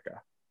North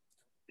America.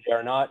 They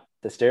are not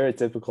the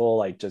stereotypical,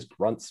 like, just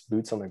grunts,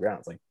 boots on the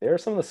ground. Like, they're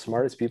some of the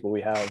smartest people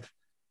we have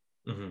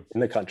in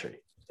the country,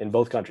 in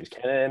both countries,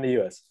 Canada and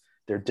the US.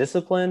 They're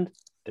disciplined,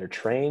 they're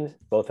trained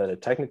both at a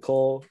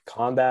technical,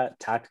 combat,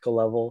 tactical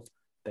level.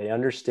 They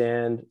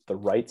understand the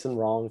rights and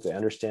wrongs. They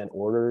understand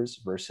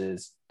orders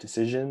versus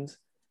decisions.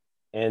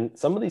 And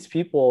some of these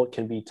people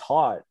can be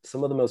taught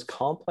some of the most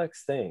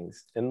complex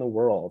things in the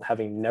world,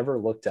 having never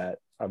looked at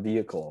a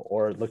vehicle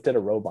or looked at a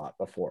robot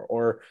before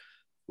or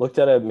looked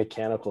at a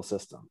mechanical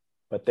system.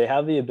 But they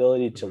have the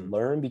ability to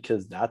learn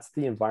because that's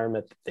the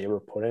environment that they were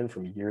put in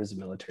from years of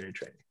military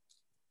training.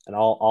 And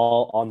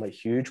I'm a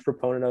huge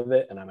proponent of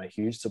it, and I'm a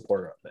huge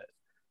supporter of it.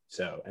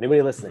 So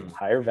anybody listening,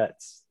 hire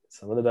vets.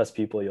 Some of the best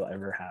people you'll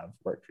ever have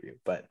work for you.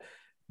 But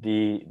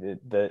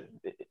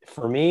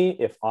for me,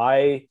 if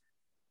I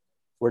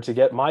were to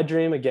get my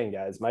dream, again,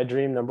 guys, my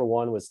dream number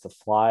one was to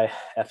fly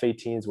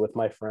F-18s with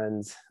my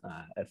friends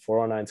at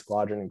 409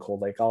 Squadron in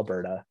Cold Lake,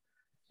 Alberta.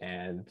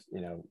 And,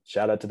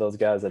 shout out to those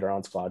guys that are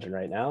on Squadron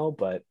right now.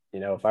 But,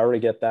 if I were to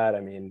get that, I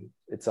mean,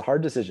 it's a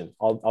hard decision.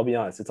 I'll be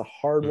honest. It's a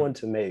hard one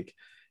to make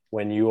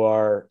when you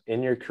are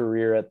in your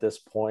career at this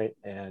point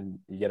and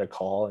you get a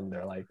call and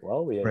they're like,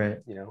 well, we have,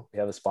 we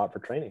have a spot for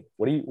training.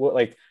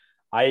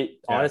 I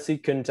honestly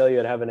couldn't tell you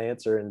I'd have an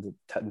answer in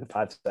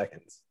 5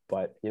 seconds.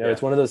 But,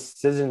 it's one of those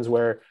decisions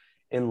where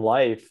in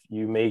life,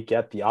 you may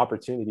get the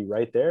opportunity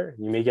right there.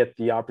 You may get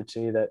the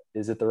opportunity that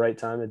is at the right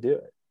time to do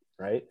it.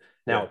 Right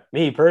now,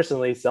 me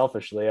personally,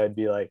 selfishly, I'd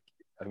be like,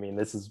 I mean,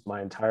 this is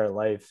my entire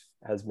life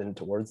has been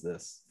towards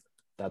this.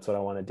 That's what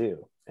I want to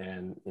do.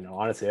 And,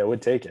 honestly, I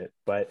would take it.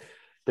 But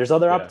there's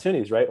other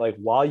opportunities, right? Like,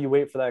 while you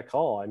wait for that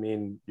call, I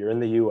mean, you're in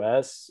the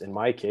US, in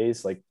my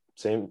case, like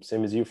same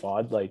as you,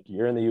 Fod, like,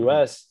 you're in the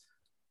US,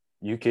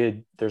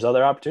 there's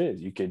other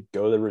opportunities. You could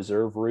go the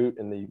reserve route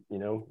in the,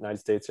 United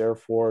States Air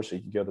Force, or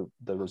you could go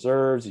the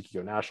reserves, you could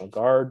go National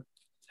Guard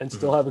and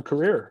still have a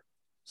career.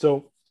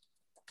 So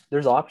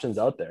there's options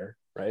out there,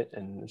 right?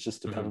 And it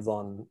just depends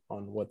on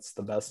what's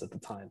the best at the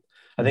time.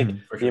 I think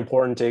the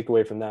important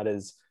takeaway from that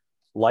is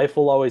life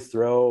will always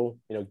throw,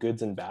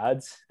 goods and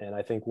bads. And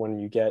I think when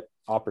you get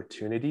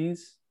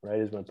opportunities, right,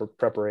 is when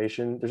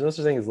preparation, there's no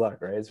such thing as luck,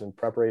 right? It's when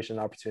preparation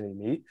and opportunity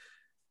meet.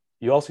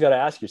 You also got to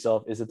ask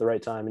yourself, is it the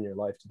right time in your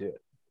life to do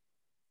it?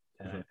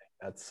 And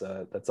That's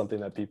something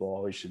that people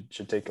always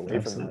should take away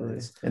from that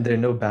is, and there are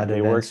no bad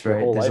events,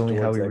 right? There's only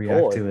how we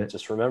react to it.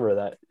 Just remember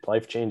that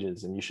life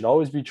changes, and you should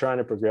always be trying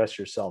to progress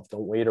yourself.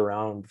 Don't wait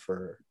around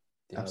for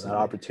that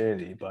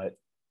opportunity, but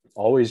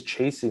always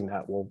chasing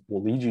that will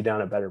lead you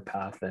down a better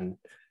path than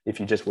if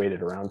you just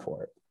waited around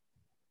for it.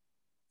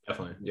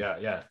 Definitely.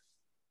 Yeah.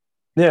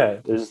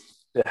 There's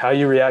how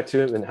you react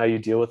to it and how you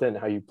deal with it and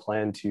how you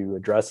plan to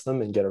address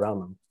them and get around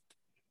them.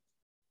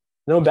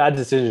 No bad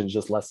decisions,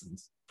 just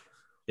lessons.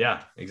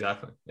 Yeah,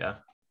 exactly. Yeah.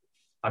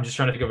 I'm just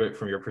trying to think of it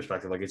from your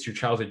perspective. Like, it's your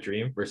childhood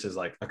dream versus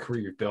like a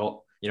career you've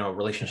built,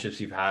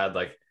 relationships you've had,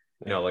 like,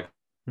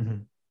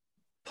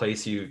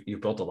 place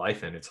you've built a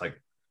life in. It's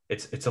like,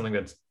 it's something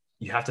that's,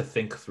 you have to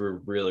think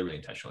through really, really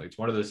intentionally. It's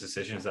one of those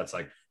decisions that's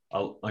like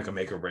a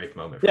make or break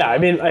moment. Yeah. I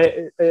mean,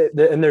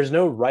 and there's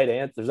no right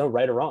answer. There's no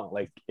right or wrong.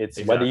 Like,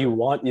 it's whether you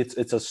want,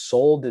 it's a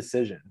sole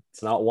decision.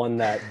 It's not one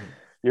that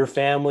your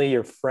family,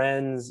 your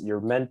friends, your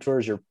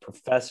mentors, your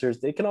professors,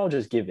 they can all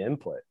just give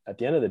input. At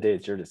the end of the day,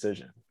 it's your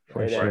decision.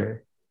 For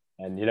sure.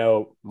 And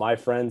my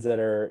friends that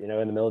are,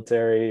 in the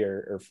military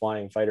or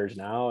flying fighters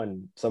now,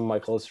 and some of my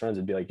close friends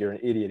would be like, you're an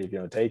idiot if you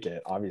don't take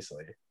it,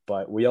 obviously.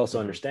 But we also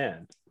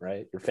understand,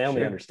 right? Your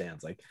family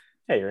understands, like,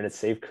 hey, you're in a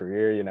safe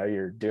career,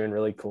 you're doing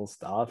really cool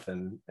stuff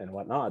and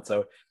whatnot.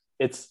 So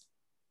it's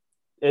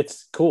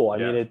cool. I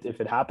mean, if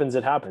it happens,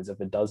 it happens.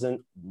 If it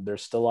doesn't,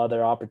 there's still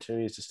other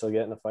opportunities to still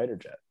get in a fighter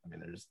jet. I mean,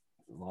 there's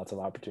lots of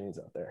opportunities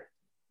out there.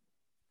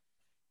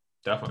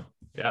 Definitely.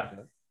 Yeah.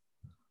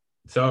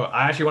 So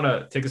I actually want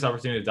to take this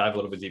opportunity to dive a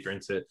little bit deeper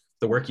into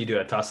the work you do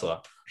at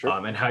Tesla. Sure.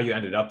 And how you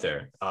ended up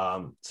there.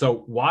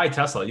 So why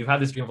Tesla? You've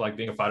had this dream of like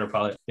being a fighter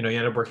pilot. You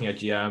ended up working at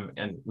GM,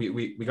 and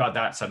we got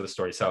that side of the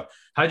story. So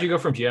how did you go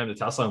from GM to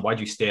Tesla, and why did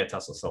you stay at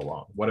Tesla so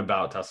long? What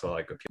about Tesla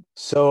like?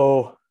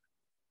 So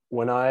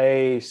when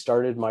I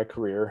started my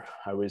career,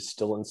 I was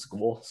still in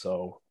school.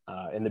 So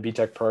in the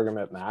BTech program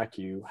at Mac,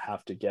 you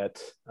have to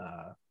get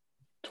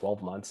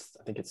 12 months.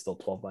 I think it's still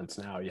 12 months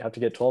now. You have to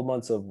get 12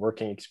 months of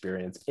working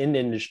experience in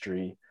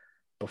industry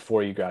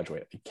before you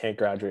graduate. You can't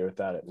graduate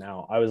without it.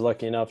 Now, I was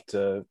lucky enough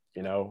to,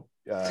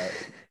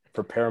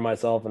 prepare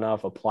myself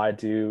enough, applied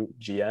to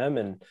GM,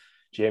 and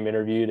GM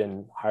interviewed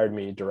and hired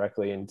me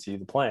directly into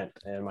the plant.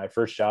 And my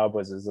first job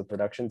was as a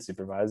production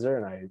supervisor,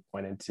 and I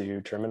went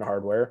into trim and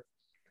hardware.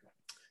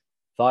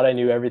 Thought I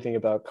knew everything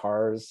about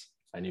cars.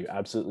 I knew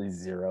absolutely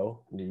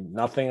zero, knew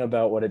nothing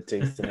about what it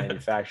takes to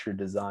manufacture,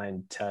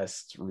 design,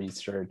 test,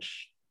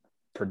 research,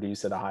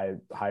 produce at a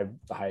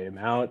high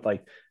amount.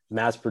 Like,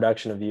 mass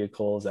production of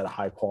vehicles at a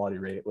high quality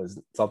rate was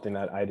something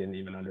that I didn't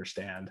even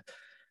understand,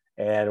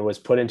 and was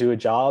put into a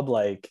job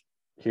like,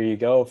 here you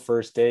go,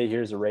 first day,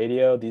 here's a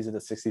radio. These are the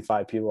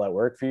 65 people that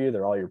work for you.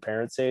 They're all your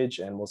parents' age,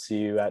 and we'll see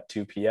you at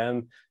 2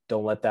 p.m.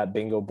 Don't let that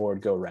bingo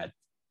board go red.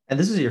 And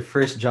this is your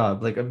first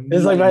job, like I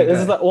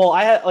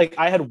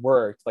had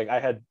worked, like I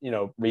had,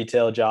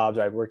 retail jobs.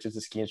 I worked as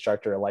a ski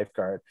instructor, a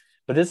lifeguard,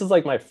 but this is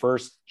like my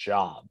first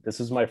job. This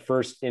is my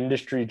first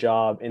industry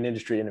job in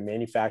a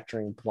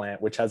manufacturing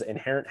plant, which has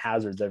inherent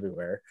hazards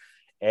everywhere.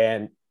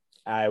 And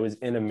I was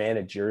in a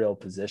managerial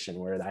position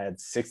where I had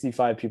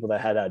 65 people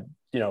that had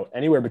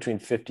anywhere between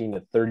 15 to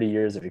 30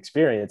 years of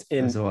experience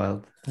in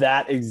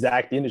that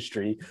exact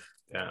industry.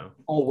 Yeah,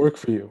 all work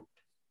for you.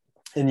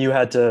 And you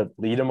had to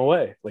lead them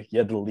away. Like, you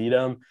had to lead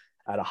them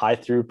at a high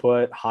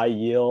throughput, high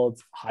yield,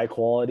 high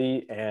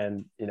quality,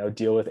 and,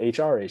 deal with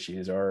HR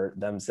issues or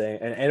them saying,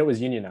 and it was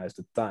unionized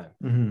at the time.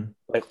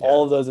 Mm-hmm.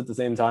 All of those at the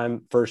same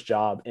time, first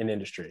job in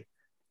industry.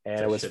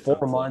 And it was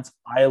 4 months.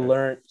 I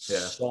learned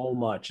so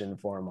much in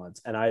 4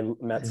 months. And I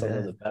met some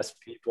of the best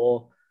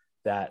people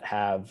that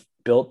have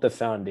built the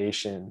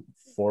foundation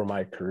for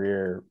my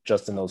career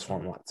just in those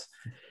 4 months.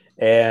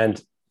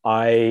 And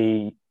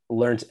I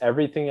learned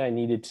everything I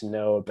needed to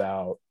know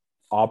about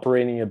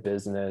operating a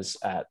business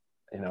at,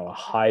 a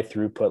high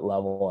throughput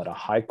level, at a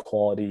high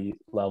quality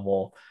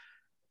level.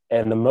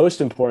 And the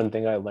most important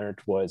thing I learned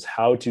was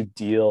how to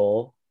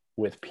deal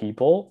with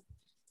people,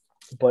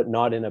 but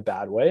not in a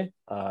bad way,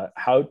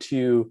 how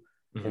to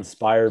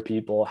inspire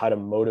people, how to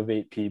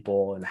motivate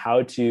people, and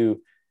how to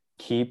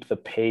keep the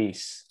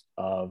pace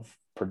of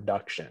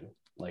production,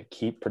 like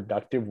keep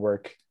productive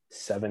work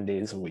 7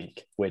 days a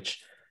week,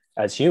 which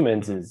as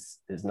humans is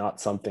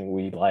not something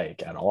we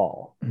like at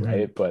all.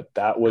 Right. But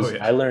that was,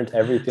 I learned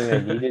everything I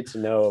needed to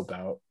know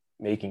about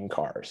making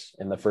cars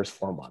in the first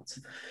 4 months.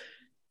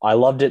 I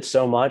loved it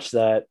so much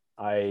that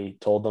I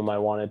told them I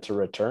wanted to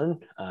return.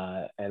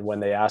 And when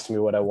they asked me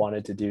what I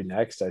wanted to do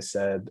next, I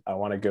said, I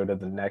want to go to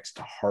the next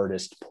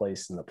hardest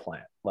place in the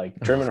plant. Like,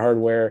 trim and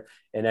hardware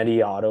in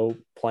any auto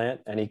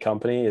plant, any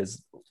company,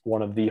 is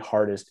one of the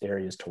hardest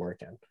areas to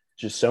work in.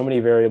 Just so many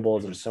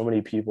variables. There's so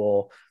many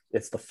people.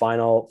 It's the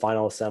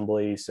final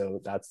assembly. So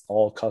that's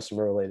all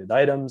customer related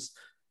items.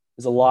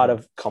 There's a lot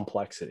of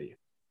complexity.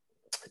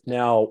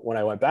 Now, when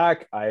I went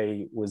back,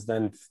 I was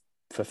then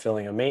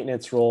fulfilling a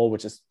maintenance role,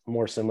 which is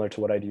more similar to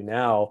what I do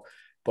now,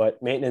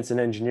 but maintenance and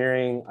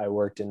engineering. I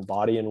worked in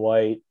body and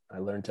white. I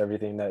learned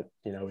everything that,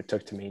 it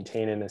took to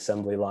maintain an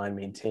assembly line,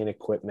 maintain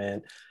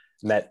equipment,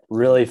 met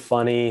really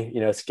funny,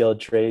 skilled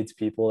trades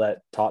people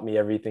that taught me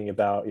everything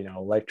about,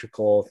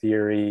 electrical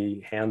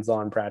theory,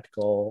 hands-on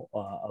practical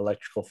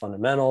electrical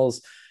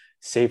fundamentals,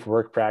 safe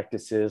work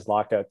practices,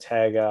 lockout,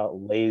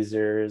 tagout,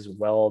 lasers,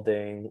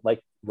 welding,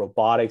 like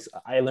robotics.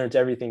 I learned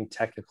everything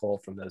technical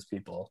from those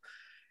people.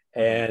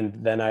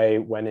 And then I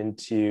went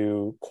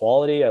into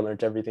quality. I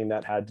learned everything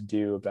that had to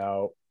do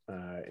about,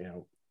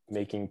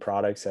 making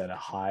products at a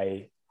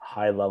high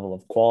level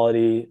of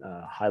quality,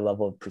 high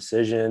level of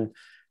precision.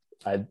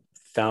 I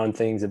found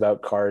things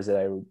about cars that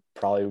I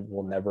probably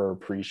will never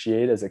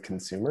appreciate as a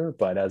consumer,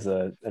 but as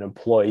an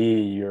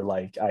employee, you're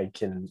like,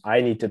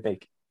 I need to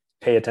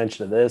pay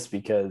attention to this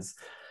because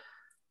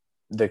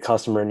the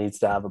customer needs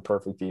to have a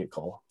perfect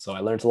vehicle. So I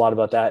learned a lot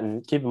about that.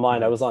 And keep in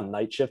mind, I was on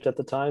night shift at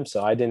the time.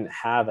 So I didn't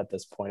have at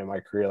this point in my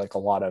career, like a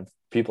lot of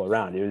people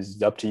around. It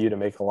was up to you to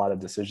make a lot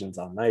of decisions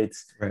on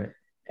nights. Right.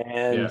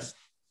 And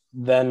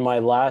then my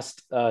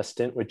last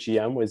stint with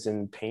GM was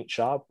in paint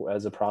shop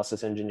as a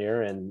process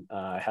engineer, and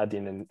I had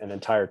an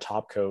entire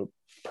top coat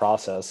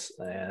process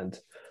and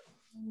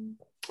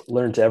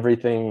learned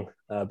everything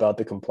about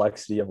the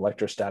complexity of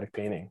electrostatic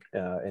painting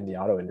in the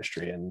auto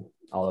industry and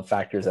all the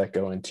factors that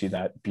go into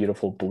that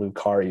beautiful blue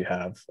car you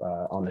have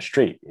on the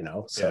street,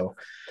 so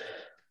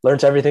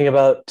learned everything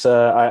about,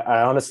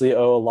 I honestly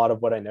owe a lot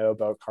of what I know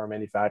about car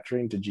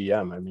manufacturing to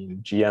GM. I mean,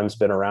 GM's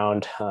been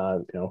around,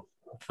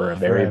 for a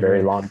very,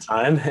 very long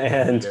time.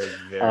 And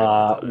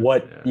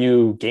what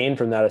you gain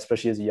from that,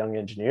 especially as a young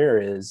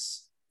engineer,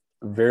 is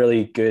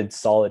really good,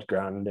 solid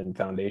ground and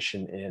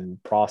foundation in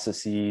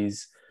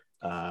processes,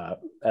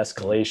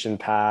 escalation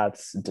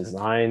paths,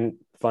 design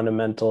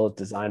fundamentals.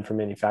 Design for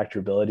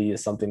manufacturability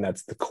is something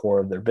that's the core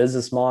of their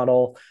business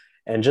model.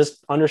 And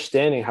just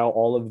understanding how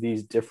all of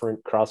these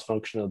different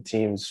cross-functional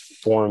teams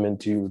form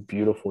into a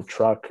beautiful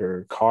truck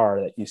or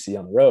car that you see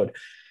on the road.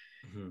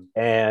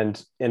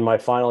 And in my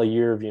final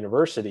year of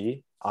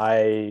university,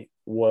 I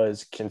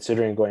was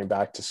considering going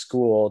back to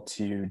school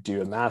to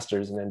do a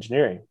master's in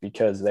engineering,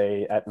 because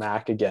they at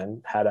Mac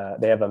again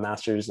they have a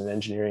master's in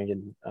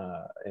engineering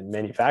in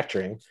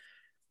manufacturing,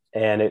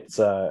 and it's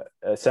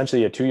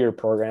essentially a 2-year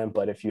program.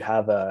 But if you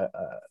have an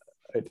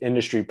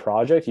industry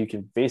project, you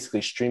can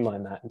basically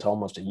streamline that into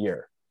almost a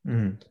year.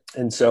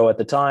 And so at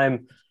the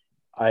time,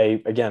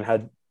 I again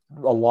had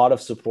a lot of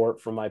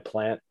support from my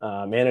plant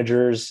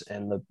managers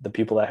and the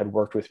people that had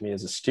worked with me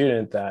as a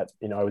student, that,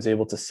 I was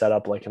able to set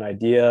up like an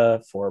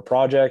idea for a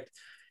project.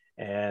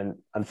 And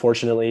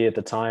unfortunately at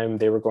the time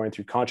they were going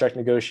through contract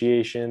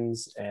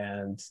negotiations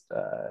and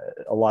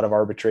a lot of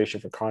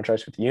arbitration for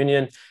contracts with the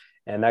union.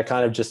 And that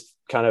kind of just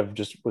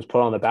was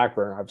put on the back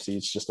burner. Obviously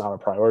it's just not a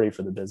priority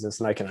for the business,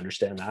 and I can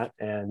understand that.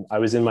 And I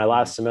was in my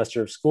last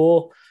semester of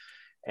school,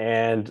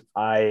 and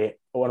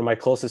one of my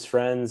closest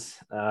friends,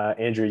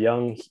 Andrew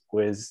Young,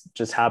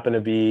 happened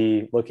to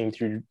be looking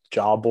through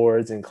job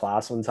boards in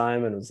class one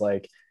time and was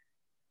like,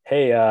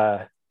 "Hey,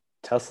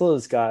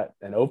 Tesla's got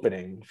an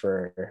opening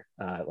for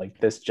like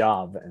this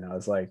job." And I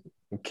was like,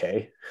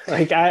 "Okay."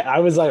 Like I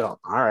was like, "Oh,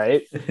 all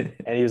right."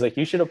 And he was like,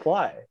 "You should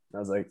apply." And I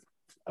was like,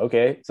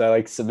 "Okay." So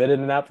I submitted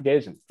an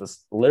application.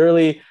 It's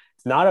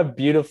not a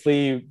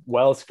beautifully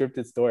well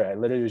scripted story. I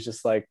literally was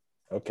just like,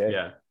 "Okay."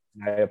 Yeah.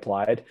 I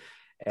applied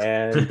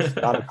and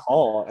got a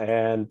call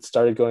and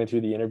started going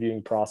through the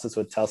interviewing process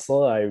with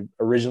Tesla. I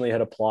originally had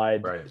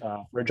applied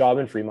for a job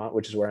in Fremont,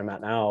 which is where I'm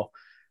at now,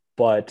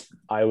 but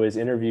I was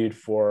interviewed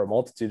for a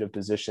multitude of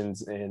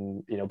positions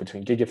in,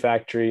 between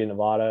Gigafactory and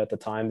Nevada. At the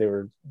time, they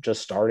were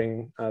just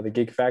starting the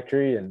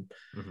Gigafactory, and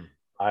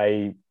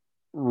I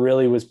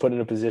really was put in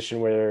a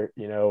position where,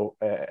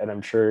 and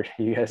I'm sure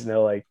you guys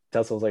know, like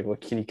Tesla was like, "Well,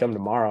 can you come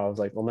tomorrow?" I was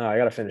like, "Well, no, I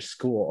got to finish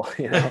school,"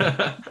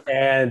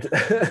 and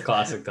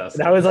classic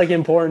Tesla. That was like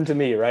important to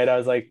me, right? I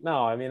was like,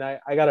 no, I mean, I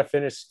got to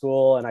finish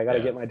school and I got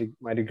to get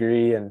my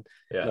degree and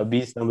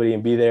be somebody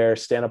and be there,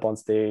 stand up on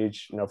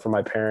stage, for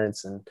my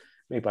parents and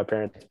make my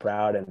parents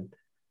proud. And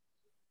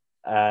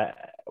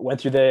went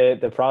through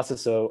the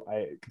process. So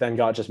I then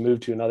got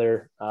moved to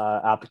another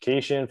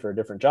application for a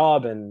different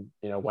job, and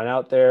went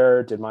out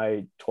there, did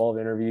my 12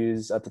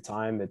 interviews. At the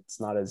time, it's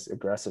not as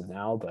aggressive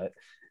now, but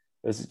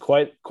it was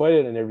quite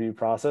an interview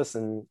process,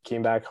 and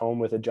came back home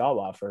with a job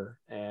offer.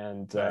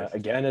 And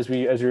again, as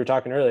we were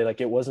talking earlier, like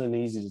it wasn't an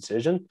easy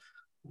decision.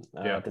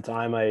 At the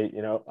time, I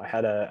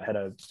had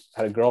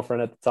a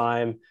girlfriend at the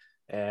time.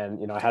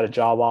 And, I had a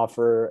job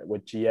offer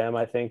with GM,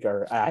 I think,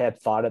 or I had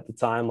thought at the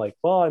time, like,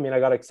 well, I mean, I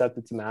got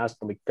accepted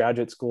to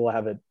graduate school. I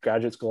have a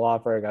graduate school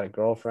offer. I got a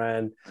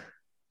girlfriend.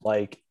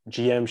 Like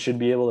GM should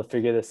be able to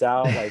figure this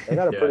out. Like I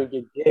got a pretty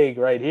good gig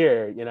right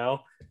here,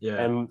 Yeah.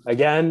 And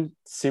again,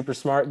 super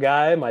smart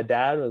guy. My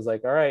dad was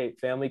like, "All right,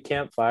 family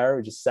campfire."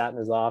 We just sat in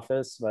his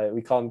office.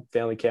 We call them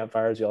family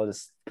campfires. We all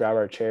just grab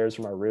our chairs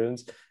from our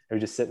rooms and we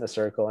just sit in a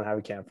circle and have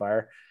a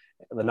campfire.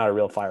 Not a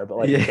real fire, but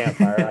like a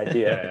campfire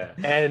idea.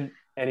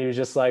 And he was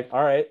just like,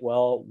 "All right,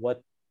 well,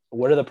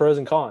 what are the pros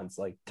and cons?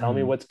 Like, tell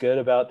me what's good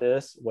about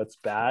this, what's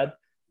bad,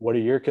 what are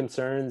your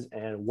concerns,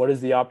 and what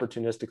is the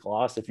opportunistic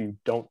loss if you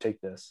don't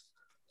take this?"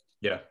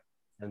 Yeah.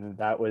 And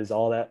that was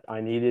all that I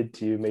needed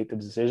to make the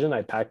decision.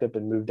 I packed up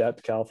and moved out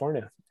to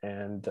California,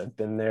 and I've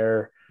been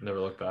there. Never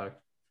looked back.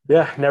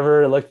 Yeah,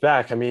 never looked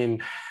back. I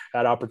mean,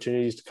 had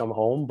opportunities to come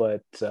home,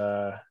 but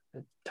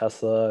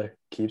Tesla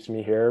keeps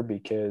me here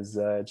because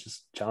it's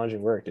just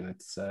challenging work, and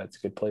it's a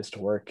good place to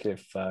work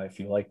if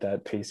you like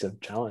that pace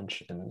of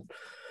challenge. And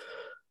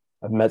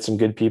I've met some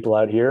good people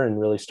out here and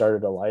really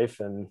started a life.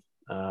 And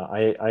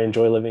I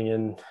enjoy living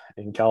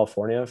in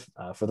California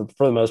for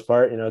the most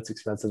part. You know, it's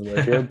expensive to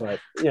live here, but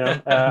you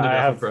know, I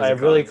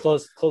have really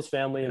close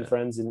family and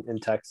friends in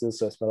Texas,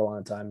 so I spent a lot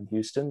of time in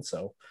Houston.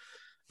 So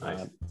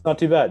Nice. it's not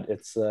too bad.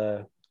 It's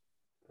I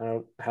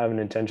don't have an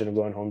intention of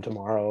going home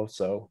tomorrow,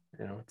 so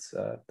you know, it's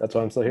that's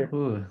why I'm still here.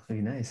 Ooh,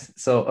 really nice.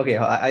 So okay,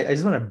 I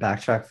just want to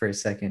backtrack for a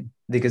second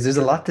because there's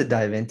a lot to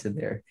dive into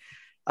there.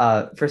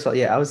 First of all,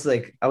 yeah, I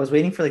was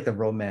waiting for like the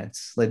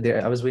romance, like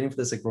I was waiting for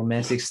this like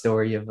romantic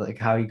story of like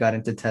how he got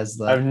into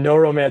Tesla. I have no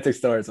romantic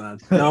stories on.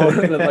 No,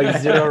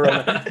 like zero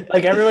romance.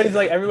 Like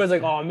everyone's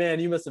like, oh man,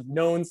 you must have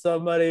known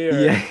somebody,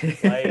 or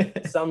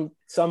like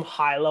some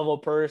high level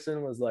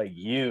person was like,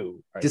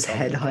 you just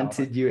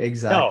headhunted you.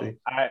 Exactly. No,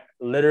 I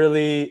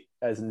literally,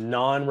 as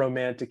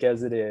non-romantic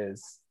as it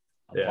is,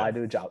 applied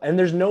to a job, and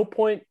there's no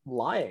point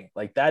lying.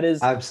 Like that is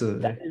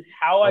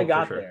how I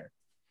got there.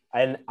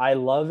 And I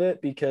love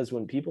it because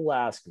when people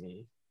ask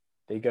me,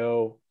 they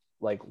go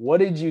like, what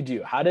did you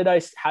do? How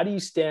do you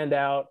stand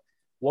out?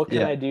 What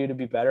can I do to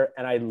be better?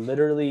 And I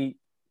literally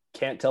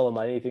can't tell them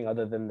anything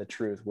other than the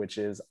truth, which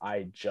is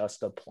I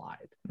just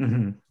applied.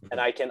 Mm-hmm. And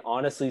I can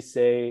honestly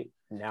say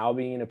now,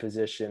 being in a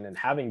position and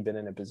having been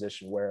in a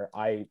position where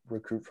I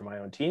recruit for my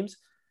own teams,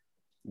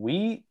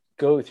 we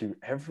go through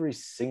every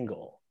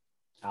single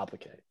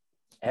applicant,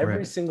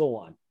 every single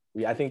one.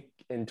 I think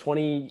in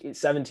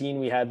 2017,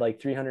 we had like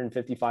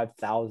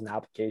 355,000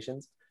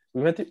 applications.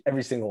 We went through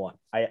every single one.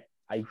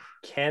 I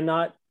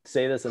cannot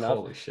say this enough.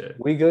 Holy shit.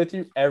 We go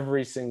through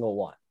every single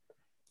one.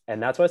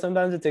 And that's why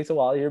sometimes it takes a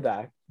while to hear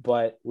back,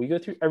 but we go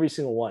through every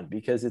single one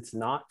because it's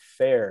not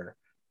fair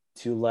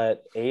to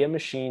let a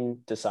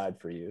machine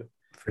decide for you,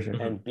 for sure,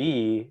 and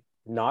B,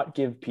 not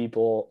give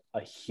people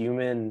a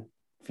human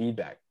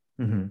feedback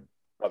from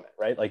it,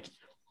 right? Like,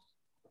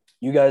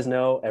 you guys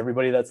know,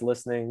 everybody that's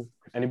listening,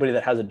 anybody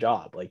that has a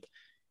job, like,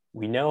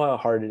 we know how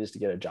hard it is to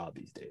get a job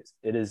these days.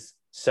 It is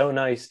so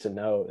nice to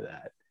know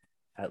that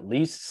at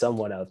least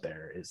someone out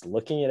there is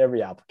looking at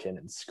every applicant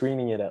and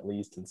screening it at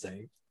least and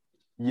saying,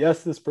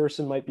 yes, this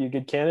person might be a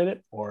good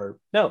candidate, or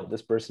no,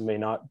 this person may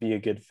not be a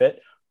good fit,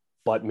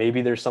 but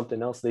maybe there's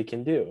something else they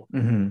can do.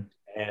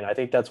 And I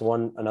think that's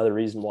another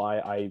reason why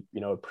I,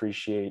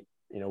 appreciate,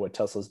 what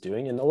Tesla's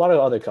doing, and a lot of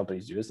other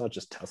companies do. It's not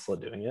just Tesla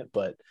doing it,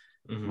 but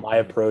my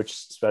approach,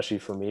 especially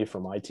for me, for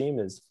my team,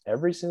 is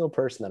every single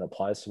person that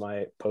applies to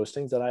my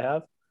postings that I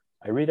have,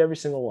 I read every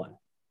single one.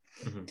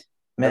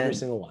 Every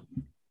single one.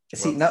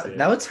 See,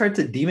 now it's hard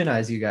to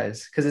demonize you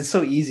guys because it's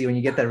so easy when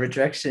you get that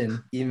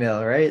rejection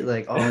email, right?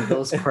 Like, oh,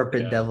 those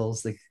corporate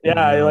devils. Like,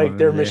 like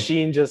their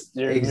machine just,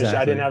 exactly.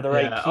 I didn't have the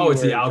right keywords. Oh,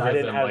 it's the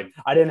algorithm.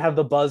 I didn't have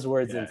the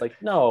buzzwords. And it's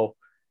like, no,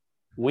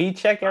 we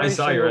check every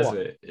single one. I saw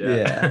your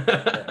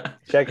resume.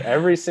 Check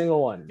every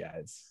single one,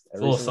 guys. It's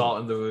a little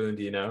salt in the wound,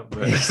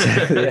 But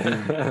Exactly.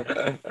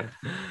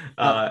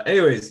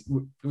 Anyways,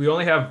 we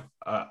only have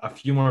a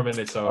few more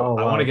minutes, so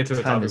I want to get to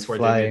the topic before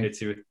Damien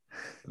hits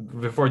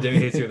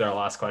you with our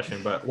last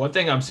question. But one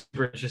thing I'm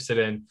super interested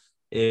in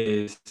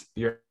is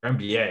your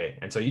MBA,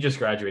 and so you just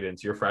graduated,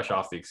 so you're fresh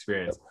off the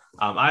experience.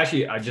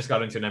 I just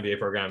got into an MBA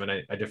program, and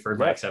I deferred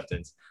my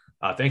acceptance.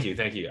 Thank you.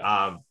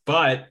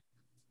 But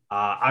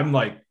I'm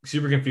like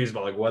super confused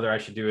about like whether I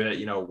should do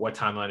it, what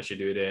timeline I should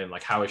do it in,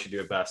 like how I should do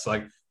it best. So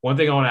like one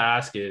thing I want to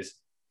ask is,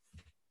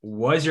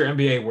 was your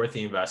MBA worth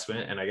the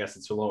investment? And I guess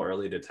it's a little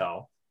early to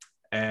tell.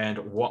 And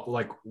what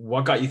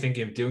got you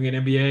thinking of doing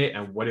an MBA,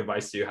 and what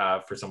advice do you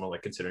have for someone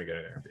like considering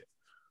getting an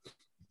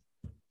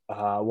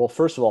MBA? Well,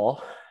 first of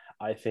all,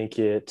 I think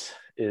it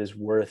is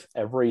worth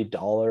every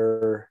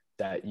dollar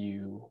that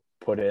you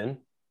put in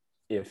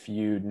if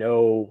you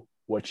know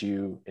what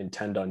you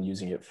intend on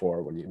using it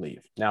for when you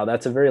leave. Now,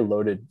 that's a very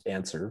loaded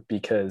answer,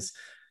 because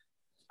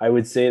I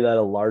would say that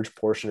a large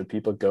portion of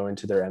people go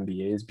into their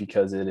MBAs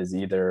because it is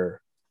either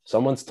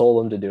someone's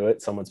told them to do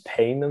it, someone's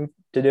paying them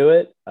to do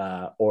it,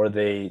 or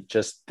they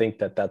just think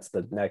that that's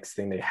the next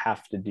thing they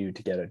have to do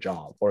to get a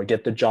job or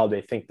get the job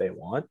they think they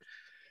want.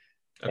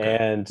 Okay.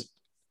 And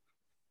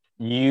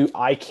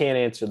I can't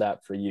answer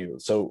that for you.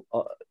 So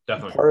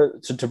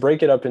so to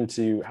break it up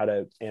into how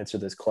to answer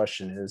this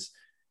question is,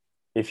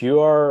 if you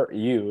are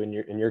in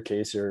your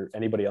case, or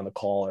anybody on the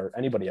call or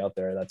anybody out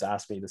there that's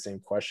asked me the same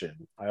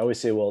question, I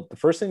always say, well, the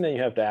first thing that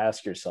you have to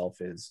ask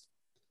yourself is,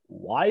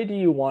 why do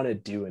you want to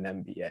do an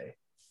MBA?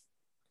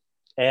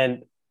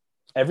 And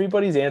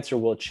everybody's answer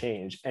will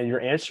change, and your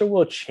answer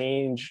will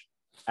change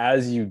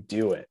as you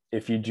do it.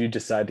 If you do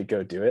decide to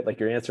go do it, like,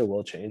 your answer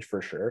will change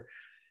for sure.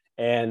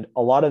 And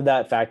a lot of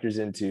that factors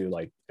into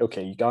like,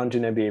 okay, you got into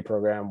an MBA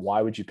program.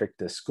 Why would you pick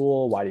this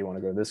school? Why do you want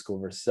to go to this school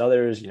versus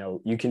others? You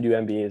know, you can do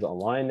MBAs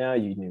online now.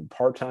 You can do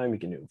part-time, you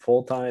can do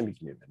full-time, you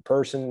can do in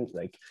person,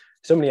 like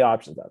so many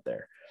options out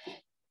there.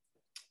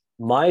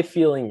 My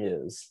feeling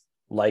is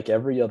like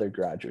every other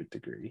graduate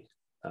degree,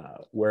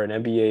 where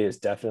an MBA is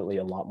definitely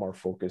a lot more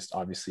focused,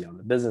 obviously, on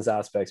the business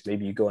aspects.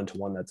 Maybe you go into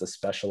one that's a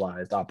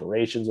specialized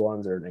operations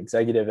ones or an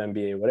executive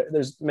MBA, whatever.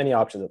 There's many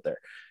options out there.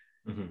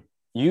 Mm-hmm.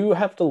 You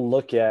have to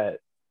look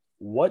at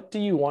what do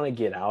you want to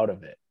get out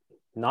of it?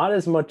 Not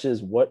as much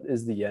as what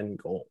is the end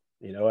goal.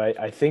 You know,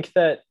 I think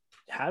that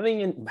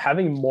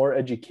having more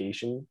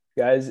education,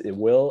 guys, it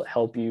will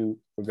help you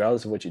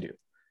regardless of what you do,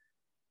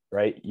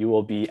 right? You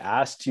will be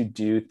asked to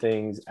do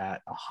things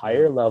at a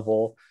higher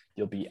level.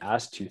 You'll be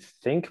asked to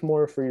think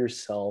more for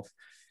yourself.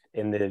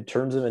 In the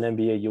terms of an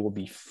MBA, you will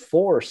be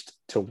forced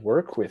to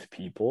work with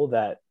people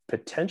that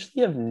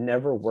potentially have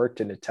never worked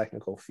in a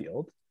technical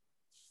field,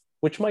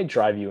 which might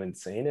drive you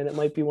insane. And it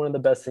might be one of the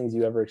best things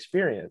you ever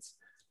experience.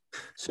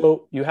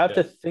 So you have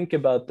to think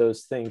about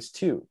those things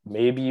too.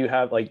 Maybe you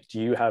have like, do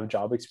you have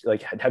job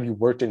experience? Like, have you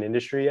worked in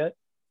industry yet?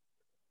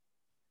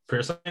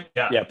 Personally?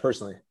 Yeah. Yeah,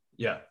 personally.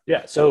 Yeah.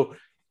 So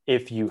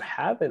if you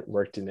haven't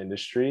worked in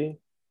industry,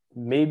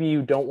 maybe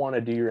you don't want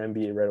to do your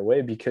MBA right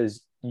away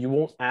because you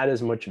won't add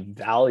as much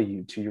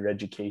value to your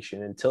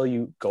education until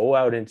you go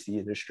out into the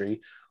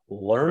industry,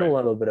 learn a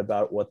little bit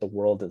about what the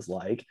world is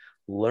like,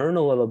 learn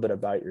a little bit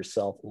about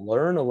yourself,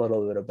 learn a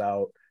little bit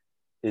about,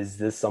 is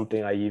this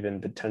something I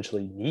even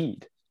potentially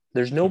need?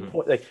 There's no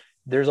point. Like,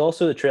 there's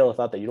also the trail of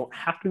thought that you don't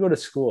have to go to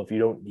school if you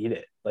don't need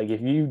it. Like,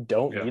 if you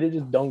don't need it,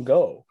 just don't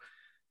go.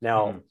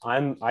 Now,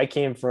 I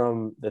came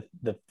from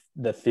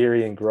the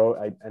theory and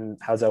and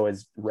how I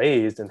was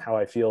raised and how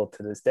I feel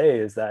to this day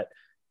is that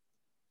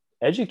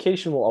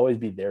education will always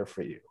be there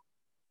for you,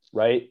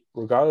 right?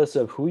 Regardless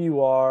of who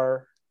you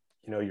are,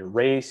 you know, your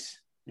race,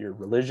 your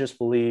religious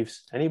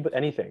beliefs,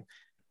 anything.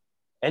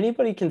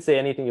 Anybody can say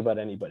anything about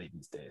anybody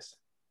these days.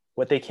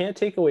 What they can't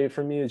take away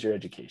from you is your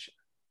education.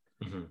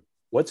 Mm-hmm.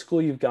 What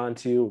school you've gone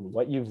to,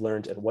 what you've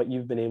learned, and what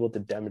you've been able to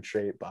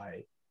demonstrate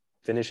by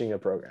finishing a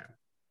program.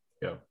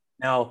 Yeah.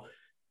 Now,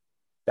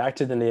 back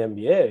to the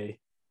MBA.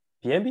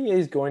 The MBA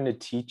is going to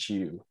teach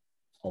you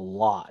a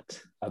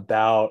lot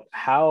about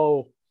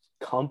how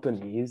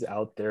companies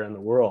out there in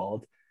the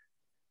world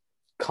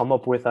come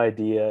up with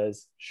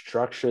ideas,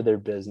 structure their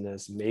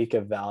business, make a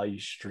value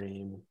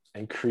stream,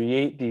 and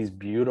create these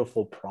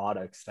beautiful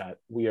products that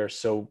we are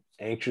so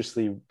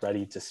anxiously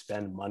ready to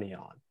spend money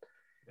on.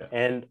 Yeah.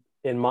 And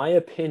in my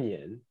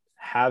opinion,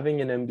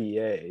 having an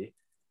MBA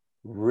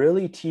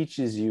really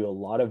teaches you a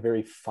lot of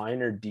very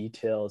finer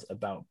details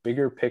about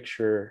bigger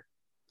picture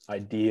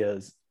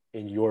ideas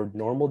in your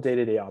normal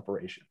day-to-day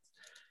operations.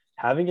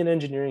 Having an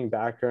engineering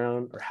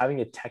background or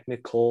having a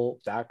technical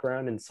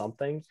background in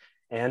something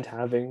and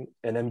having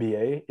an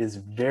MBA is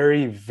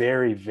very,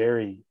 very,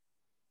 very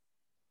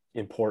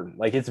important.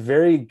 Like, it's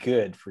very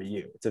good for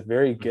you. It's a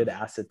very good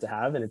asset to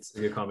have. And it's a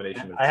good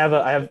combination. I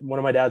have one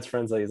of my dad's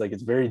friends, like, he's like,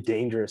 it's very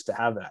dangerous to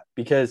have that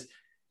because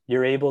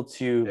you're able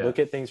to look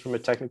at things from a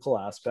technical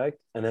aspect.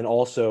 And then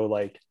also,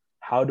 like,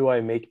 how do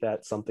I make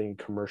that something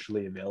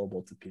commercially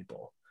available to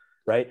people?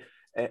 Right.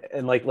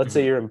 And like, let's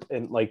say you're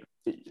in like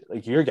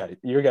your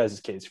guys'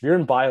 case, if you're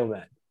in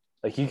biomed,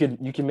 like you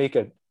can make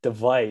a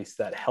device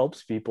that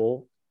helps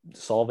people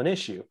solve an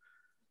issue.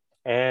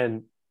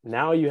 And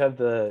now you have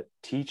the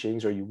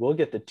teachings, or you will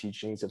get the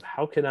teachings of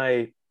how can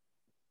I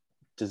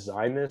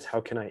design this?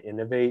 How can I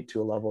innovate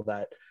to a level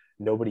that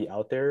nobody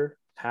out there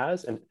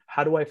has? And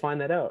how do I find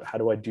that out? How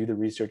do I do the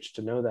research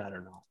to know that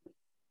or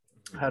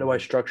not? How do I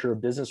structure a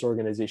business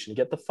organization to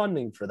get the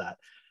funding for that?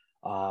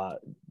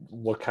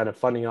 What kind of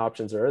funding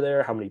options are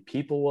there? How many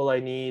people will I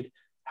need?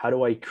 How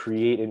do I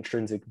create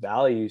intrinsic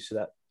value so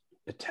that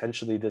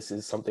potentially this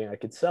is something I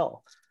could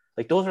sell?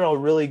 Like, those are all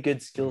really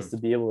good skills to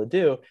be able to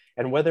do.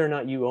 And whether or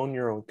not you own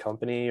your own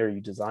company or you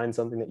design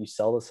something that you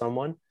sell to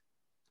someone,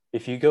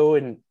 if you go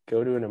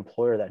to an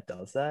employer that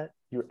does that,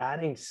 you're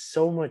adding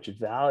so much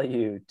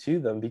value to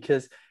them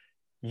because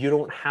you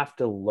don't have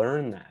to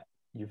learn that.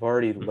 You've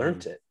already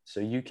learned it. So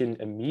you can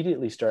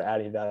immediately start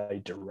adding value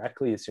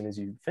directly as soon as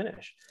you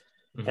finish.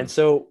 And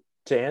so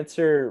to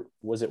answer,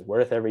 was it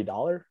worth every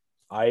dollar?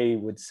 I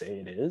would say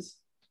it is.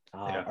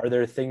 Are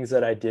there things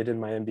that I did in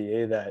my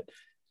MBA that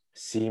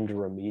seemed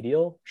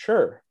remedial?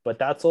 Sure. But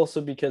that's also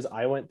because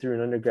I went through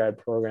an undergrad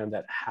program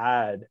that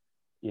had,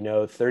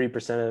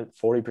 30%,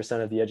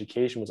 40% of the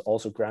education was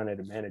also grounded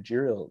in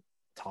managerial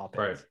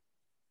topics.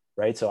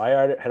 Right. So I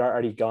had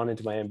already gone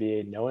into my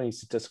MBA knowing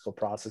statistical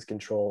process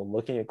control,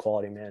 looking at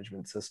quality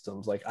management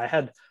systems. Like, I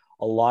had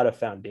a lot of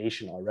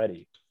foundation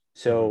already.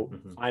 So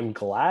I'm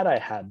glad I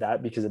had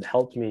that because it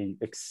helped me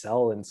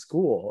excel in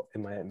school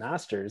in my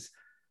master's,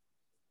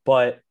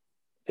 but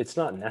it's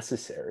not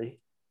necessary.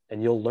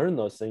 And you'll learn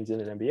those things in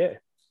an MBA.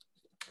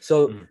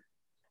 So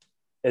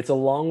it's a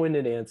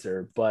long-winded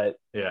answer, but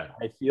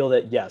I feel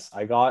that, yes,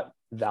 I got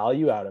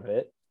value out of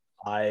it.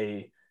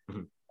 I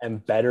am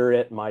better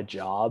at my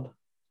job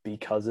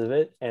because of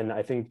it. And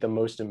I think the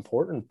most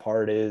important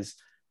part is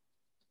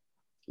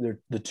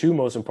the two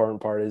most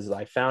important part is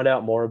I found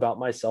out more about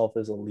myself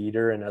as a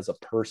leader and as a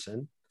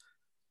person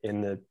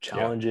in the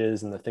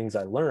challenges and the things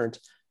I learned.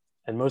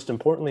 And most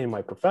importantly, in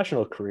my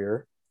professional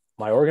career,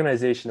 my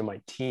organization and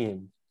my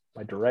team,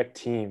 my direct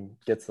team,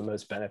 gets the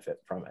most benefit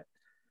from it,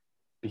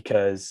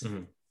 because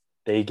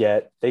they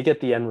get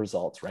the end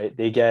results, right?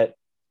 They get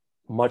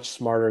much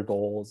smarter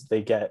goals.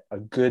 They get a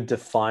good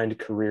defined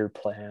career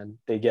plan.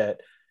 They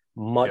get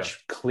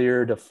much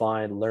clear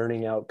defined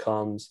learning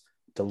outcomes,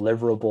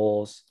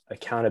 deliverables,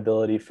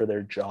 accountability for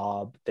their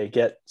job. They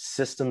get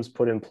systems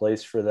put in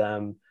place for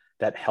them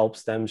that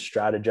helps them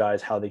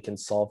strategize how they can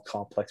solve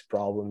complex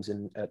problems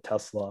at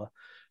Tesla.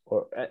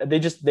 Or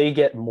they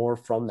get more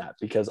from that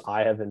because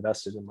I have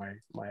invested in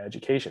my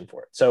education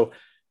for it. So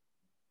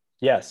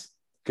yes,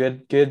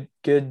 good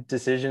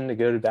decision to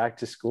go back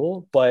to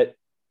school, but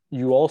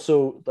you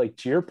also, like,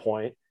 to your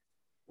point,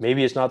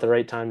 maybe it's not the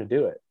right time to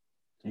do it.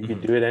 You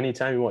can do it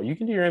anytime you want. You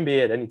can do your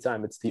MBA at any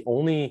time. It's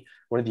one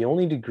of the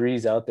only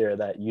degrees out there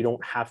that you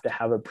don't have to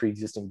have a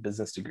pre-existing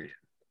business degree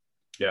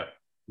in. Yeah.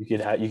 You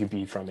could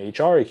be from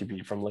HR, you could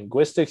be from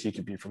linguistics, you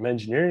could be from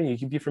engineering, you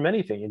could be from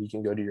anything, and you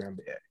can go to your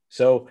MBA.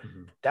 So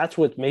that's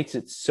what makes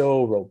it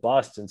so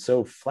robust and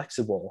so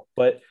flexible.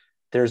 But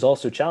there's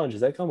also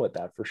challenges that come with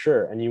that, for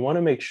sure. And you want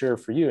to make sure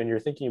for you, and you're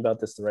thinking about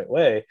this the right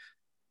way,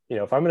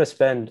 if I'm going to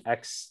spend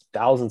X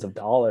thousands of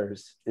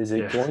dollars, is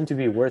it going to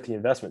be worth the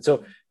investment?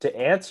 So to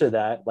answer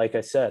that, like I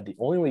said, the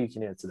only way you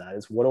can answer that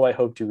is, what do I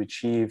hope to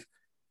achieve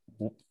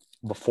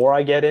before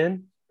I get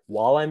in,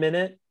 while I'm in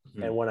it,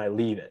 and when I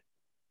leave it?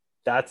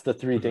 That's the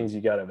three things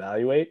you got to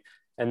evaluate.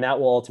 And that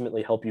will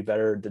ultimately help you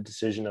better the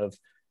decision of,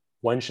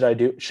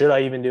 should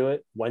I even do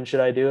it? When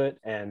should I do it?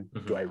 And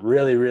do I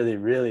really, really,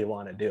 really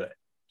want to do it?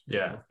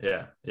 Yeah.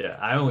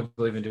 I only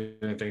believe in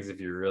doing things if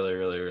you really,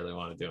 really, really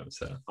want to do them.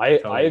 So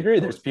I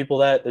agree. There's people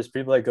that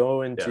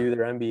go into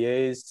their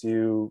MBAs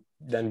to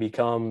then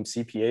become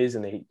CPAs,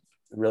 and they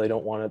really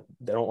don't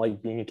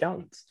like being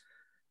accountants.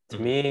 To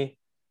me,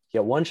 you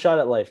get one shot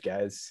at life,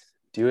 guys.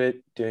 Do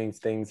it doing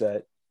things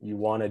that you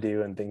want to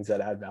do and things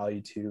that add value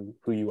to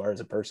who you are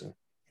as a person.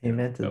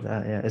 Amen to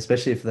that. Yeah.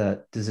 Especially if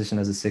that decision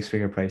has a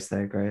 6-figure price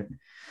tag, right?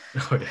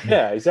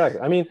 Yeah,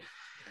 exactly. I mean,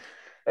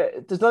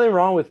 there's nothing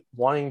wrong with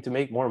wanting to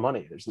make more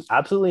money. There's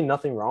absolutely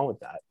nothing wrong with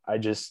that. I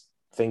just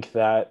think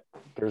that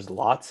there's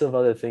lots of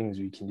other things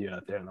we can do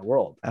out there in the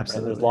world.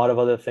 Absolutely. Right? There's a lot of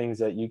other things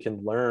that you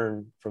can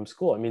learn from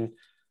school. I mean,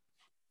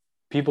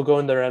 people go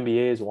into their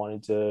MBAs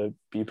wanting to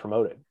be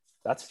promoted.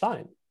 That's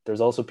fine.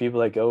 There's also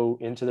people that go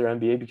into their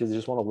MBA because they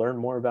just want to learn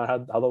more about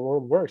how the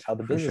world works, how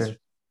the business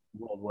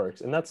world works.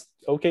 And that's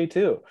okay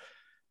too.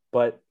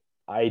 But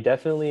I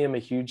definitely am a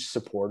huge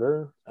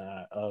supporter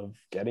of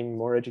getting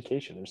more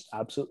education. There's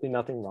absolutely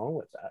nothing wrong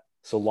with that.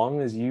 So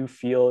long as you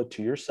feel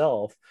to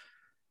yourself,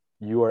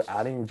 you are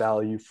adding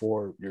value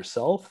for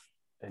yourself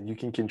and you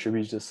can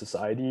contribute to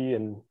society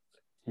in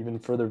even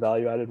further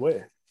value added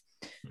way.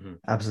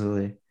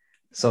 Absolutely.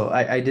 So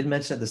I did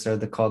mention at the start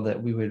of the call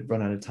that we would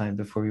run out of time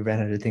before we ran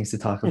out of things to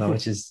talk about,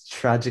 which is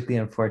tragically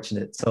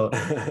unfortunate. So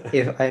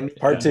if I'm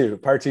part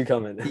two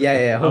coming.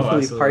 Yeah.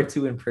 Hopefully part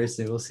 2 in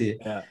person. We'll see.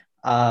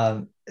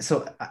 Yeah.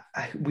 So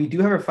we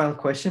do have our final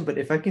question, but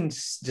if I can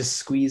just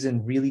squeeze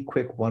in really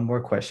quick, one more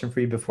question for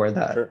you before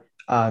that. Sure.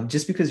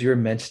 Just because you were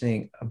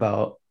mentioning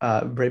about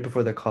right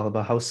before the call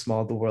about how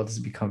small the world has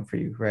become for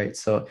you, right?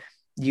 So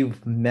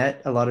you've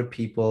met a lot of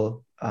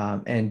people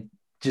and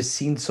just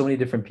seen so many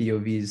different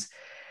POVs.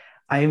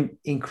 I'm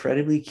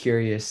incredibly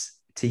curious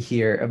to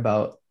hear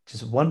about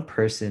just one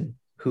person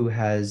who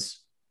has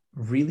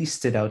really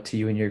stood out to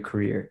you in your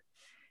career.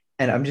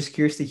 And I'm just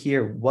curious to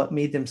hear what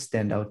made them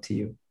stand out to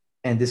you.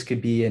 And this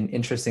could be an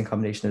interesting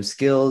combination of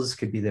skills,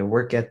 could be their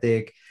work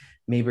ethic.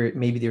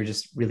 Maybe they were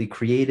just really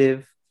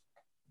creative.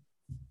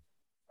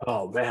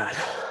 Oh man.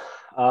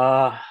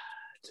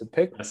 To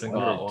pick one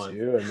or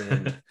two, I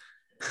mean,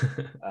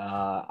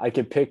 I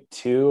could pick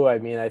two. I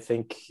mean, I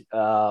think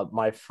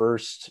my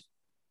first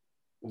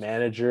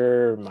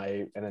manager,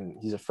 and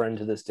he's a friend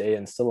to this day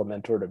and still a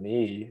mentor to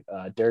me.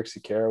 Derek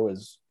Sakara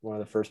was one of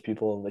the first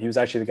people. He was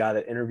actually the guy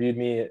that interviewed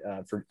me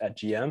at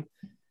GM,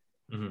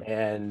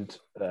 and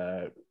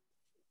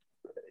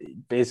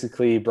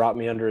basically brought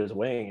me under his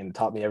wing and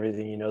taught me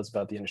everything he knows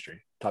about the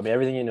industry. Taught me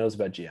everything he knows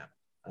about GM.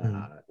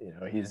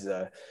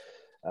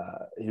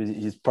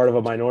 He's part of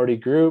a minority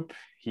group.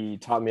 He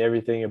taught me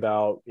everything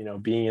about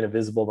being in a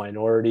visible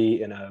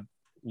minority in a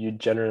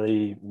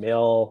generally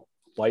male,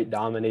 white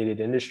dominated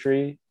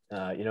industry,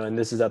 and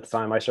this is at the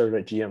time I started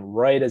at GM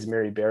right as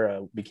Mary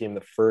Barra became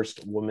the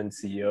first woman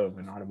CEO of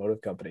an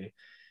automotive company,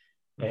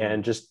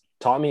 and just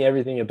taught me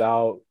everything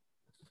about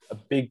a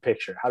big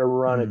picture, how to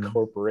run a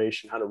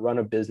corporation, how to run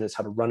a business,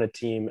 how to run a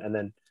team, and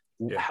then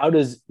how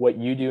does what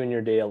you do in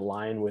your day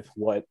align with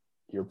what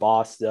your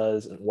boss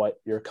does and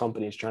what your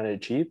company is trying to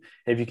achieve.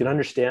 And if you can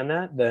understand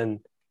that, then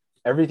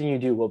everything you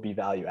do will be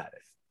value added.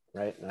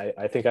 Right. And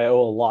I think I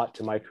owe a lot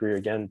to my career,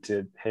 again,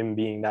 to him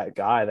being that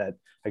guy that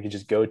I could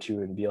just go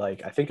to and be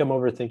like, I think I'm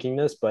overthinking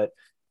this, but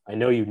I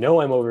know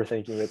I'm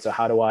overthinking it. So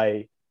how do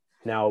I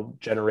now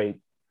generate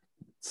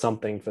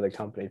something for the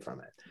company from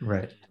it?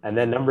 Right. And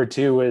then number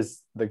two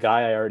is the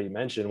guy I already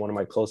mentioned, one of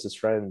my closest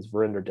friends,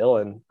 Verinder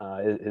Dillon.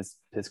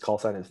 His call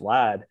sign is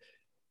Vlad.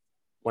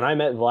 When I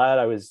met Vlad,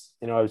 I was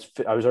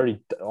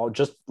already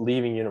just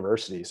leaving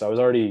university, so I was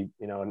already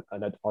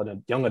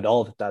a young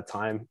adult at that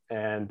time,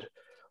 and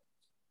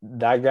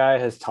that guy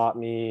has taught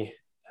me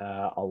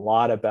a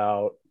lot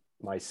about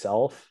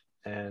myself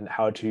and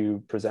how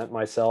to present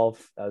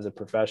myself as a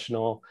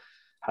professional,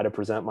 how to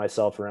present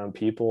myself around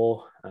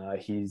people.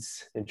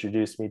 He's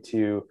introduced me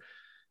to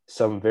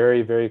some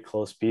very, very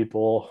close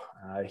people.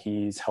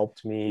 He's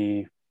helped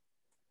me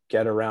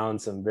get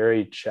around some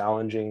very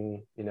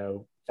challenging,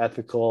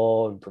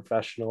 ethical and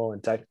professional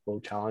and technical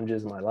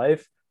challenges in my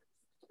life.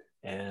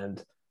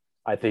 And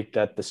I think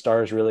that the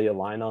stars really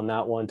align on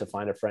that one, to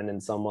find a friend in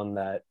someone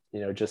that,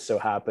 just so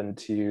happened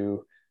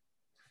to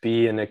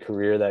be in a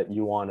career that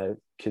you want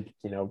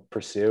to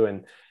pursue.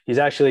 And he's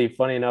actually,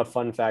 funny enough,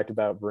 fun fact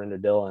about Verinder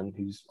Dillon,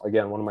 who's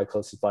again one of my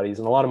closest buddies,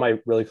 and a lot of my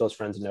really close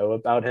friends know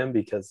about him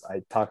because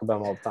I talk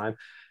about him all the time.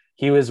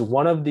 He was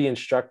one of the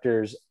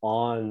instructors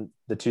on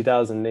the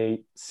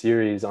 2008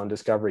 series on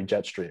Discovery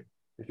Jetstream.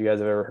 If you guys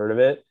have ever heard of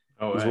it,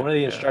 he's one of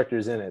the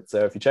instructors in it.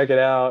 So if you check it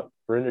out,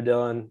 Verinder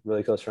Dillon,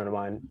 really close friend of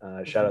mine,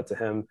 shout out to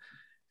him.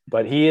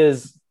 But he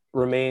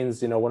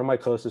remains one of my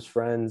closest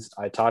friends.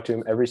 I talk to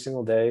him every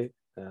single day,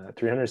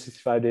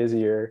 365 days a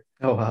year.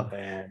 Oh, wow.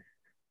 And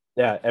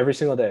yeah, every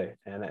single day.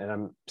 And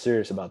I'm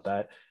serious about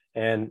that.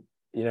 And,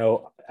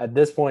 at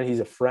this point,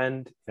 he's a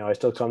friend. I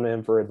still come to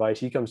him for advice.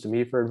 He comes to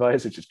me for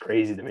advice, which is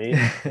crazy to me.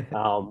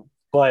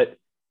 But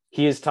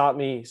he has taught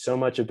me so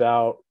much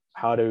about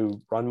how to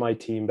run my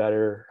team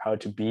better, how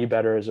to be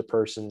better as a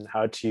person,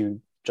 how to,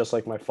 just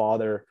like my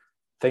father,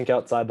 think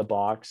outside the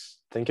box,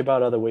 think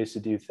about other ways to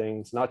do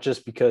things, not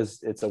just because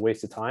it's a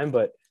waste of time,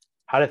 but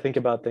how to think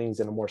about things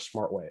in a more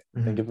smart way.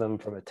 Mm-hmm. Think of them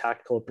from a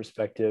tactical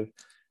perspective,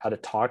 how to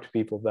talk to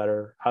people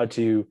better, how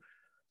to,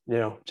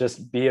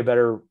 just be a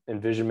better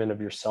envisionment of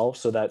yourself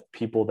so that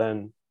people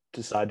then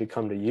decide to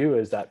come to you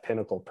as that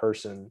pinnacle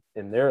person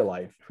in their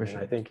life. For sure.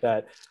 And I think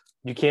that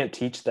you can't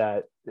teach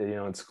that,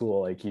 in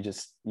school. Like you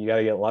got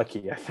to get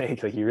lucky. I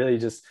think like you really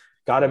just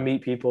got to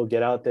meet people,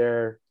 get out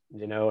there,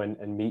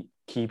 and meet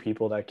key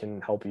people that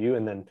can help you.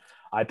 And then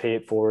I pay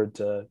it forward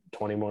to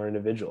 20 more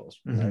individuals.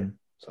 Right. Mm-hmm.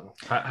 So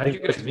how did you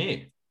guys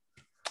meet?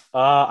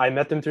 I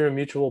met them through a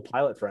mutual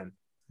pilot friend.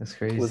 That's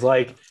crazy. It was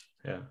like,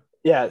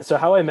 yeah. So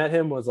how I met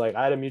him was like,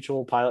 I had a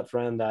mutual pilot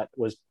friend that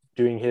was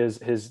doing his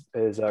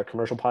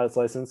commercial pilot's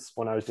license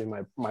when I was doing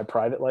my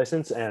private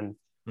license. And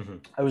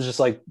I was just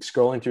like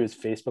scrolling through his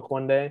Facebook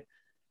one day,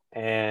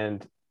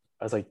 and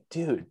I was like,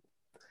 dude,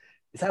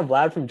 is that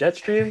Vlad from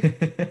Jetstream?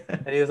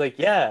 And he was like,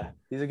 yeah,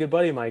 he's a good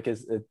buddy of mine.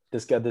 Because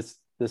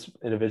this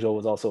individual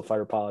was also a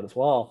fighter pilot as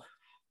well,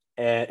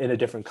 and in a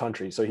different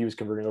country. So he was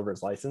converting over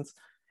his license.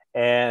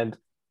 And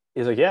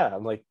he's like, yeah.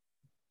 I'm like,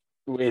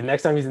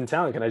 next time he's in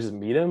town, can I just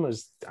meet him?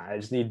 I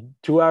just need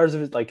 2 hours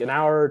of an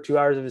hour or 2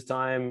 hours of his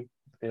time.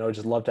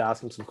 Just love to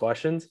ask him some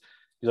questions.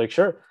 He's like,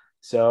 sure.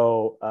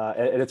 So,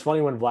 and it's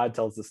funny when Vlad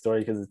tells the story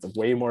because it's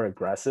way more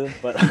aggressive,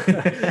 but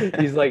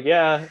he's like,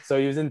 yeah. So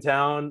he was in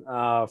town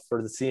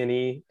for the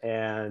CNE,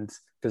 and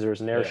because there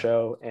was an air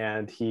show,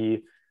 and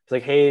he's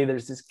like, hey,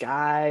 there's this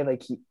guy,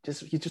 like he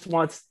just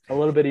wants a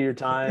little bit of your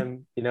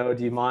time, do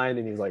you mind?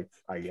 And he's like,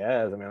 I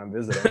guess, I mean, I'm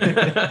visiting.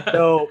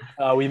 So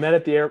we met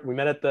at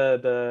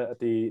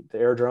the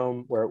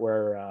aerodrome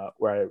where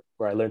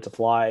I learned to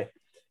fly.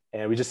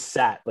 And we just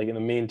sat like in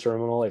the main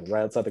terminal, like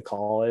right outside the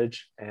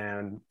college.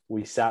 And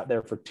we sat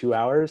there for 2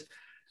 hours.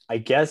 I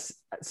guess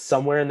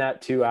somewhere in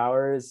that 2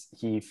 hours,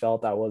 he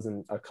felt I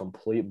wasn't a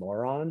complete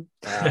moron.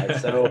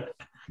 So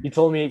he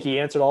told me, he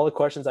answered all the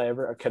questions I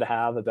ever could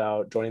have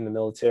about joining the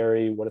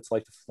military, what it's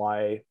like to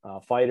fly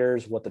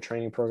fighters, what the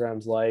training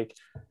program's like,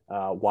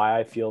 why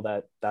I feel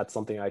that that's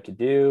something I could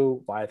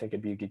do, why I think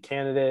I'd be a good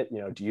candidate.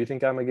 Do you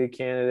think I'm a good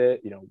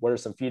candidate? What are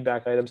some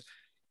feedback items?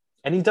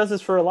 And he does this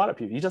for a lot of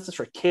people. He does this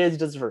for kids. He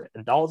does it for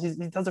adults. He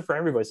does it for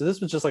everybody. So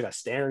this was just like a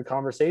standard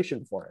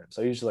conversation for him.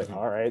 So he's just like,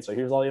 all right, so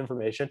here's all the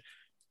information.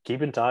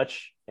 Keep in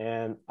touch.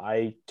 And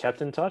I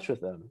kept in touch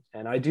with him.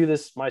 And I do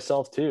this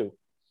myself too.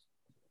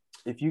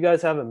 If you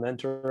guys have a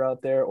mentor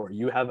out there or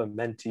you have a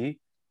mentee,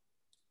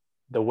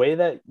 the way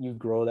that you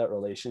grow that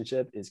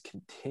relationship is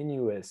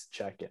continuous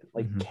check-in.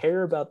 Like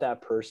care about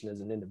that person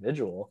as an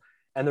individual.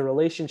 And the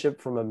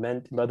relationship from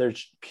whether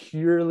it's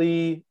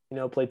purely,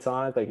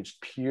 platonic, like it's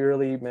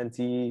purely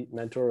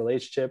mentor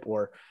relationship,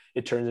 or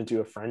it turns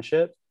into a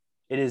friendship,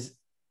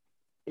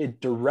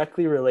 it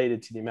directly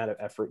related to the amount of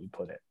effort you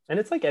put in. And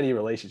it's like any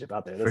relationship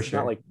out there. This is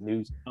not like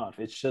new stuff.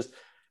 It's just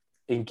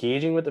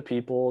engaging with the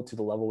people to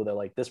the level where they're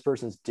like, this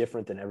person's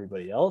different than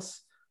everybody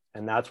else.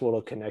 And that's what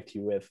will connect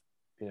you with,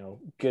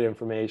 good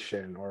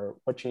information or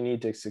what you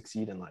need to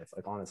succeed in life.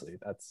 Like, honestly,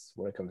 that's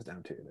what it comes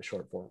down to in the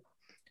short form.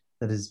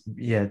 That is,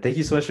 yeah. Thank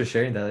you so much for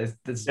sharing that.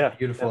 That's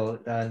beautiful.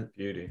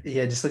 Beauty.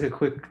 Yeah, just like a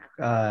quick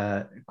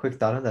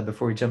thought on that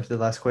before we jump to the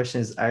last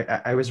question is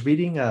I was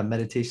reading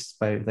Meditations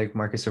by like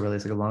Marcus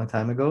Aurelius like a long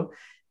time ago,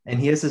 and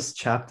he has this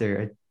chapter.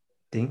 I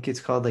think it's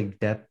called like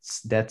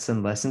debts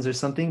and lessons or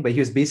something. But he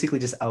was basically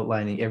just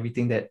outlining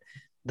everything that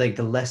like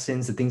the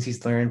lessons, the things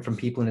he's learned from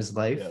people in his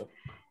life. Yeah.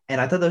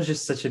 And I thought that was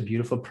just such a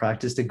beautiful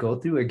practice to go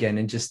through again,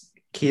 and just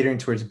catering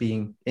towards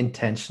being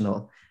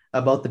intentional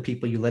about the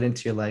people you let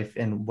into your life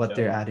and what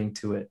they're adding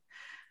to it.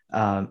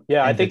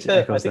 I think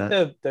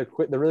the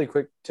really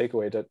quick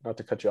takeaway, to not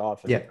to cut you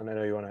off, and I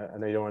know you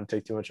don't want to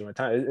take too much of my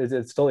time.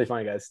 It's totally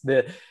fine, guys.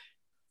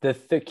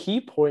 The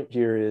key point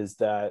here is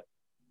that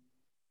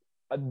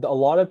a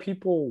lot of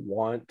people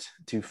want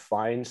to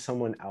find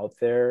someone out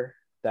there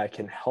that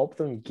can help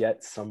them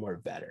get somewhere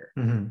better,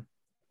 and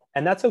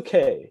that's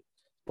okay.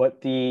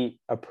 But the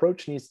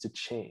approach needs to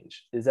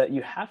change. Is that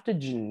you have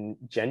to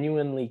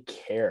genuinely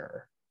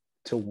care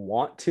to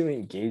want to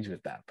engage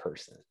with that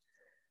person.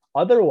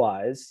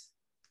 Otherwise,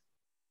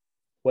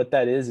 what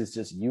that is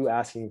just you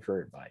asking for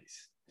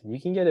advice.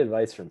 You can get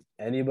advice from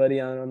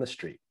anybody on the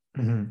street.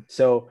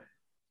 So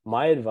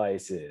my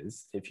advice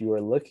is, if you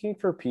are looking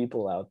for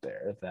people out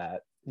there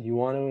that you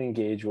want to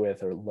engage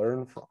with or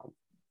learn from,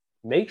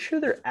 make sure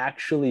they're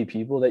actually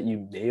people that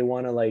you may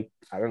want to, like,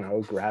 I don't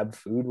know, grab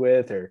food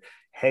with or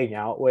hang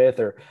out with,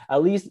 or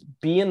at least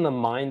be in the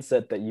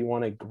mindset that you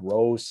want to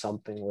grow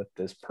something with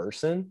this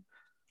person.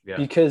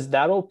 Because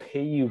that'll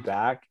pay you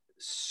back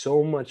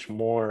so much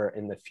more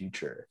in the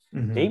future.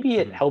 Maybe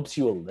it helps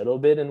you a little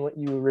bit in what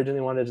you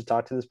originally wanted to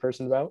talk to this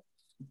person about,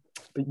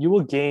 but you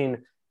will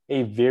gain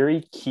a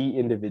very key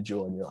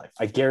individual in your life.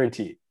 I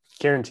guarantee.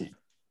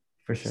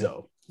 For sure.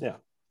 So yeah,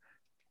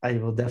 I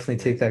will definitely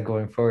take that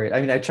going forward.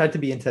 I mean, I tried to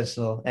be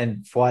intentional,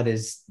 and Fuad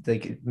is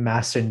like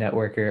master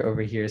networker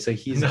over here, so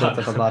he's built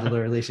up a lot of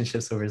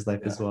relationships over his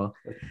life as well.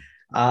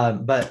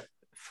 But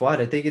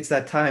Fuad, I think it's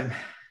that time.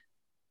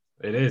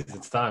 It is.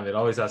 It's time. It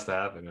always has to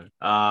happen.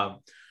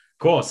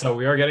 Cool. So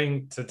we are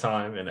getting to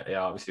time, and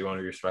obviously we want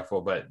to be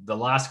respectful. But the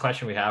last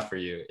question we have for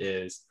you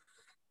is,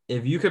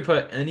 if you could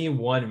put any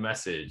one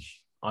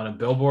message on a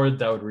billboard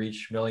that would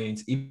reach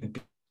millions, even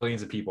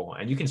billions of people,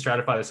 and you can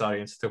stratify this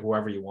audience to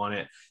whoever you want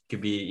it. It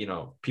could be,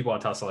 people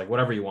at Tesla, like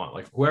whatever you want,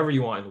 like whoever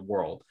you want in the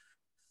world.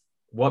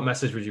 What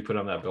message would you put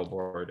on that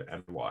billboard,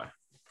 and why?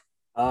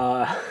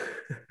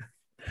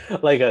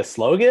 Like a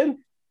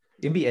slogan?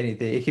 It can be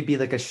anything. It could be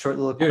like a short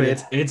little quip.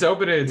 It's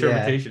open to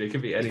interpretation. It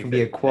could be anything. It could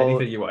be a quote.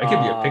 Anything you want. It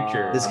could be a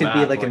picture. This could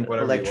be like an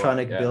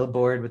electronic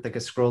billboard with like a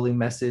scrolling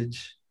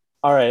message.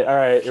 All right.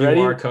 QR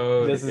ready?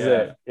 code. This is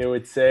it. It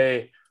would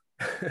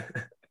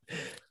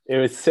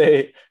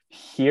say,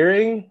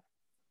 hearing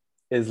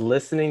is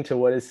listening to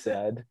what is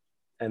said,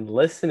 and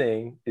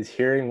listening is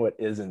hearing what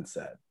isn't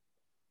said.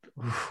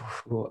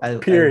 I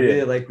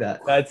really like that.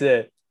 That's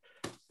it.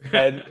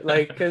 And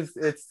like, because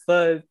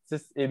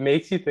it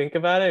makes you think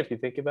about it. If you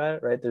think about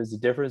it, right, there's a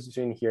difference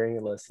between hearing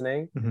and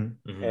listening.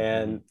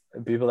 And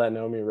people that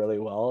know me really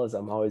well is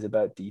I'm always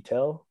about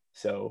detail.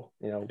 So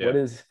what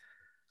is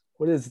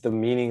the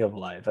meaning of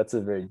life? That's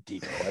a very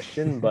deep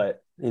question.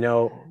 But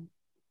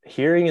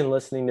hearing and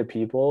listening to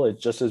people,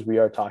 it's just as we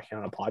are talking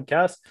on a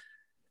podcast.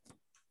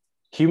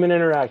 Human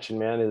interaction,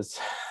 man, is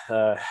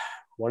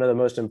one of the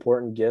most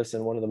important gifts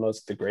and one of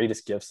the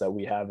greatest gifts that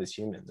we have as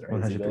humans,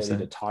 right? 100%. The ability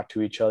to talk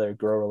to each other,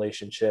 grow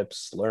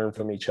relationships, learn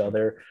from each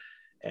other.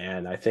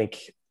 And I think,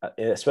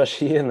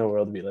 especially in the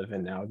world we live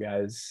in now,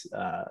 guys,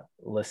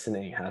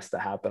 listening has to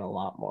happen a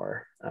lot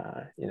more.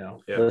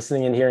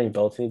 Listening and hearing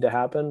both need to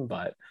happen,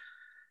 but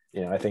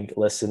I think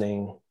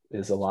listening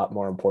is a lot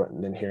more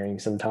important than hearing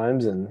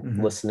sometimes,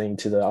 and listening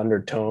to the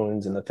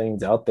undertones and the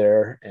things out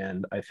there.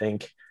 And I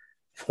think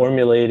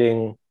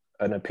formulating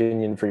an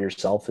opinion for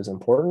yourself is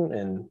important.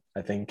 And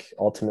I think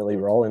ultimately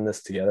we're all in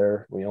this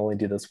together. We only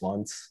do this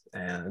once,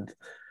 and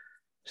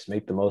just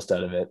make the most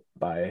out of it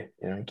by,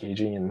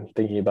 engaging and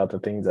thinking about the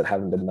things that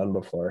haven't been done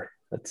before.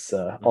 That's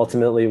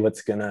ultimately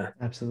what's going to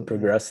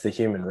progress the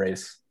human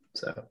race.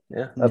 So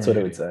that's what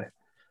I would say.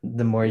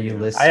 The more you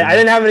listen. I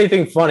didn't have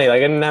anything funny.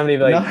 Like I didn't have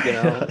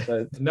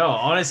any no,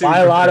 honestly,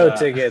 buy lotto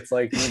tickets.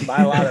 Like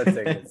buy lotto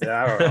tickets.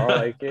 I don't know.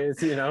 Like it's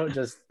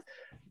just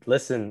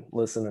listen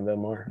a bit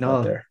more.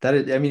 No,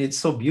 it's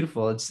so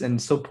beautiful.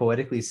 And so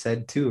poetically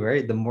said too,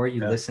 right? The more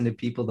you listen to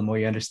people, the more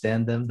you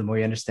understand them. The more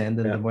you understand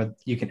them, the more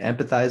you can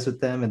empathize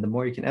with them. And the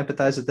more you can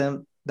empathize with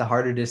them, the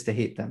harder it is to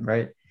hate them,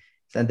 right?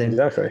 And then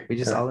we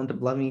just all end up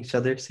loving each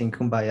other, saying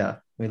kumbaya.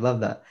 We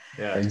love that.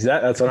 Yeah,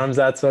 exactly.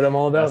 That's what I'm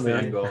all about,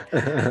 man. All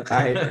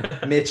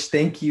right, Mitch,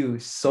 thank you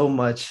so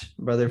much,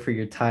 brother, for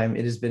your time.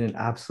 It has been an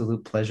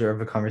absolute pleasure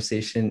of a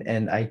conversation,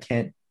 and I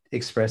can't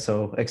express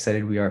how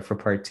excited we are for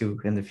part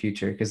 2 in the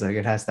future, because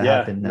it has to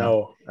happen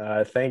now.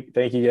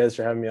 Thank you guys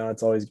for having me on.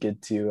 It's always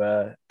good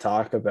to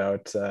talk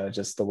about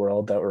just the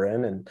world that we're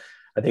in, and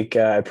I think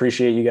I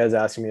appreciate you guys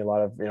asking me a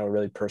lot of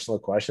really personal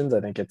questions.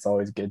 I think it's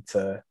always good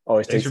to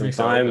take some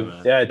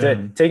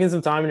time. Taking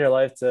some time in your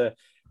life to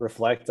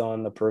reflect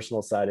on the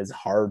personal side is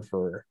hard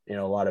for, you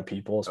know, a lot of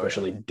people,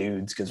 especially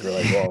dudes, because we're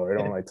like, well, we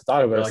don't like to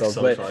talk about ourselves.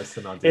 But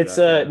it's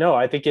no,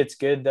 I think it's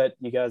good that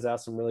you guys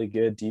asked some really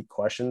good, deep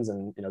questions,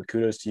 and, you know,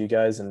 kudos to you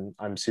guys. And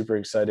I'm super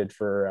excited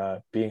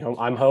for being home.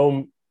 I'm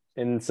home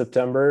in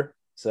September.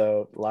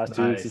 So last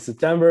 2 weeks of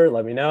September,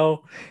 let me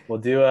know. We'll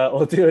do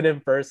an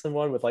in-person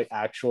one with like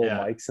actual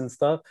mics and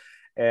stuff.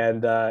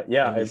 And I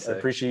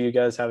appreciate you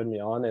guys having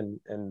me on,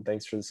 and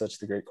thanks for such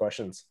the great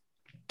questions.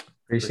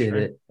 Appreciate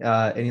it.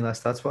 Any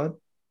last thoughts, Wad?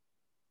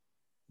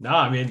 No,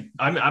 I mean,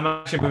 I'm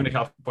actually moving to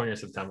California in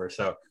September,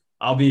 so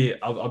I'll be in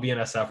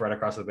SF right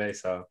across the bay.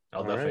 So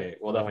we'll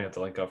definitely have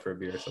to link up for a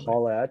beer or something.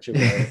 All at you,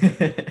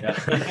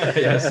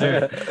 yes,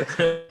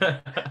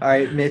 sir. All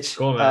right, Mitch.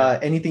 Cool,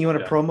 man. Anything you want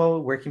to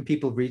promo? Where can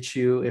people reach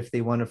you if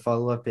they want to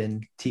follow up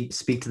and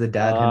speak to the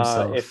dad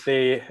himself? If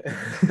they,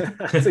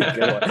 that's a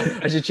good one.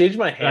 I should change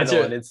my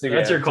handle on Instagram.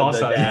 That's your call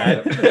sign.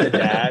 The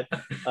dad.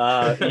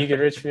 You can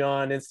reach me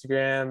on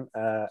Instagram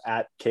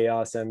at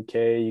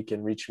chaosmk. You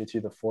can reach me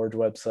through the Forge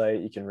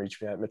website. You can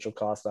reach me at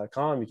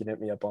mitchellcost.com. You can hit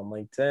me up on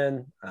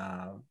LinkedIn.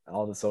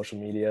 All the social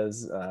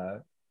medias,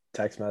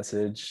 text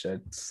message,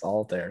 it's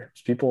all there.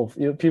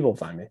 People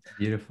find me.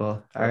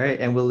 Beautiful. All right,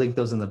 and we'll link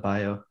those in the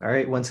bio. All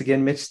right, once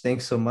again, Mitch,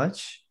 thanks so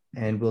much,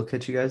 and we'll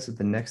catch you guys at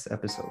the next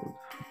episode.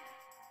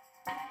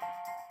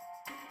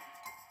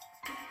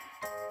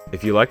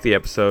 If you like the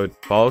episode,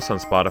 follow us on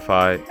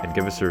Spotify and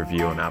give us a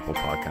review on Apple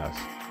Podcasts.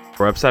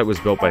 Our website was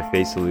built by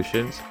Face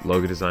Solutions,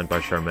 logo designed by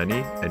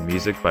Charmeni, and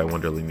music by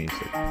Wonderly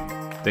Music.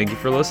 Thank you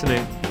for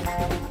listening.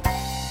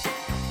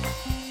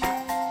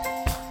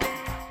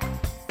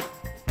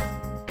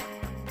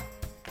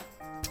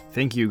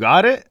 Think you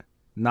got it?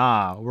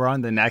 Nah, we're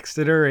on the next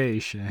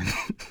iteration.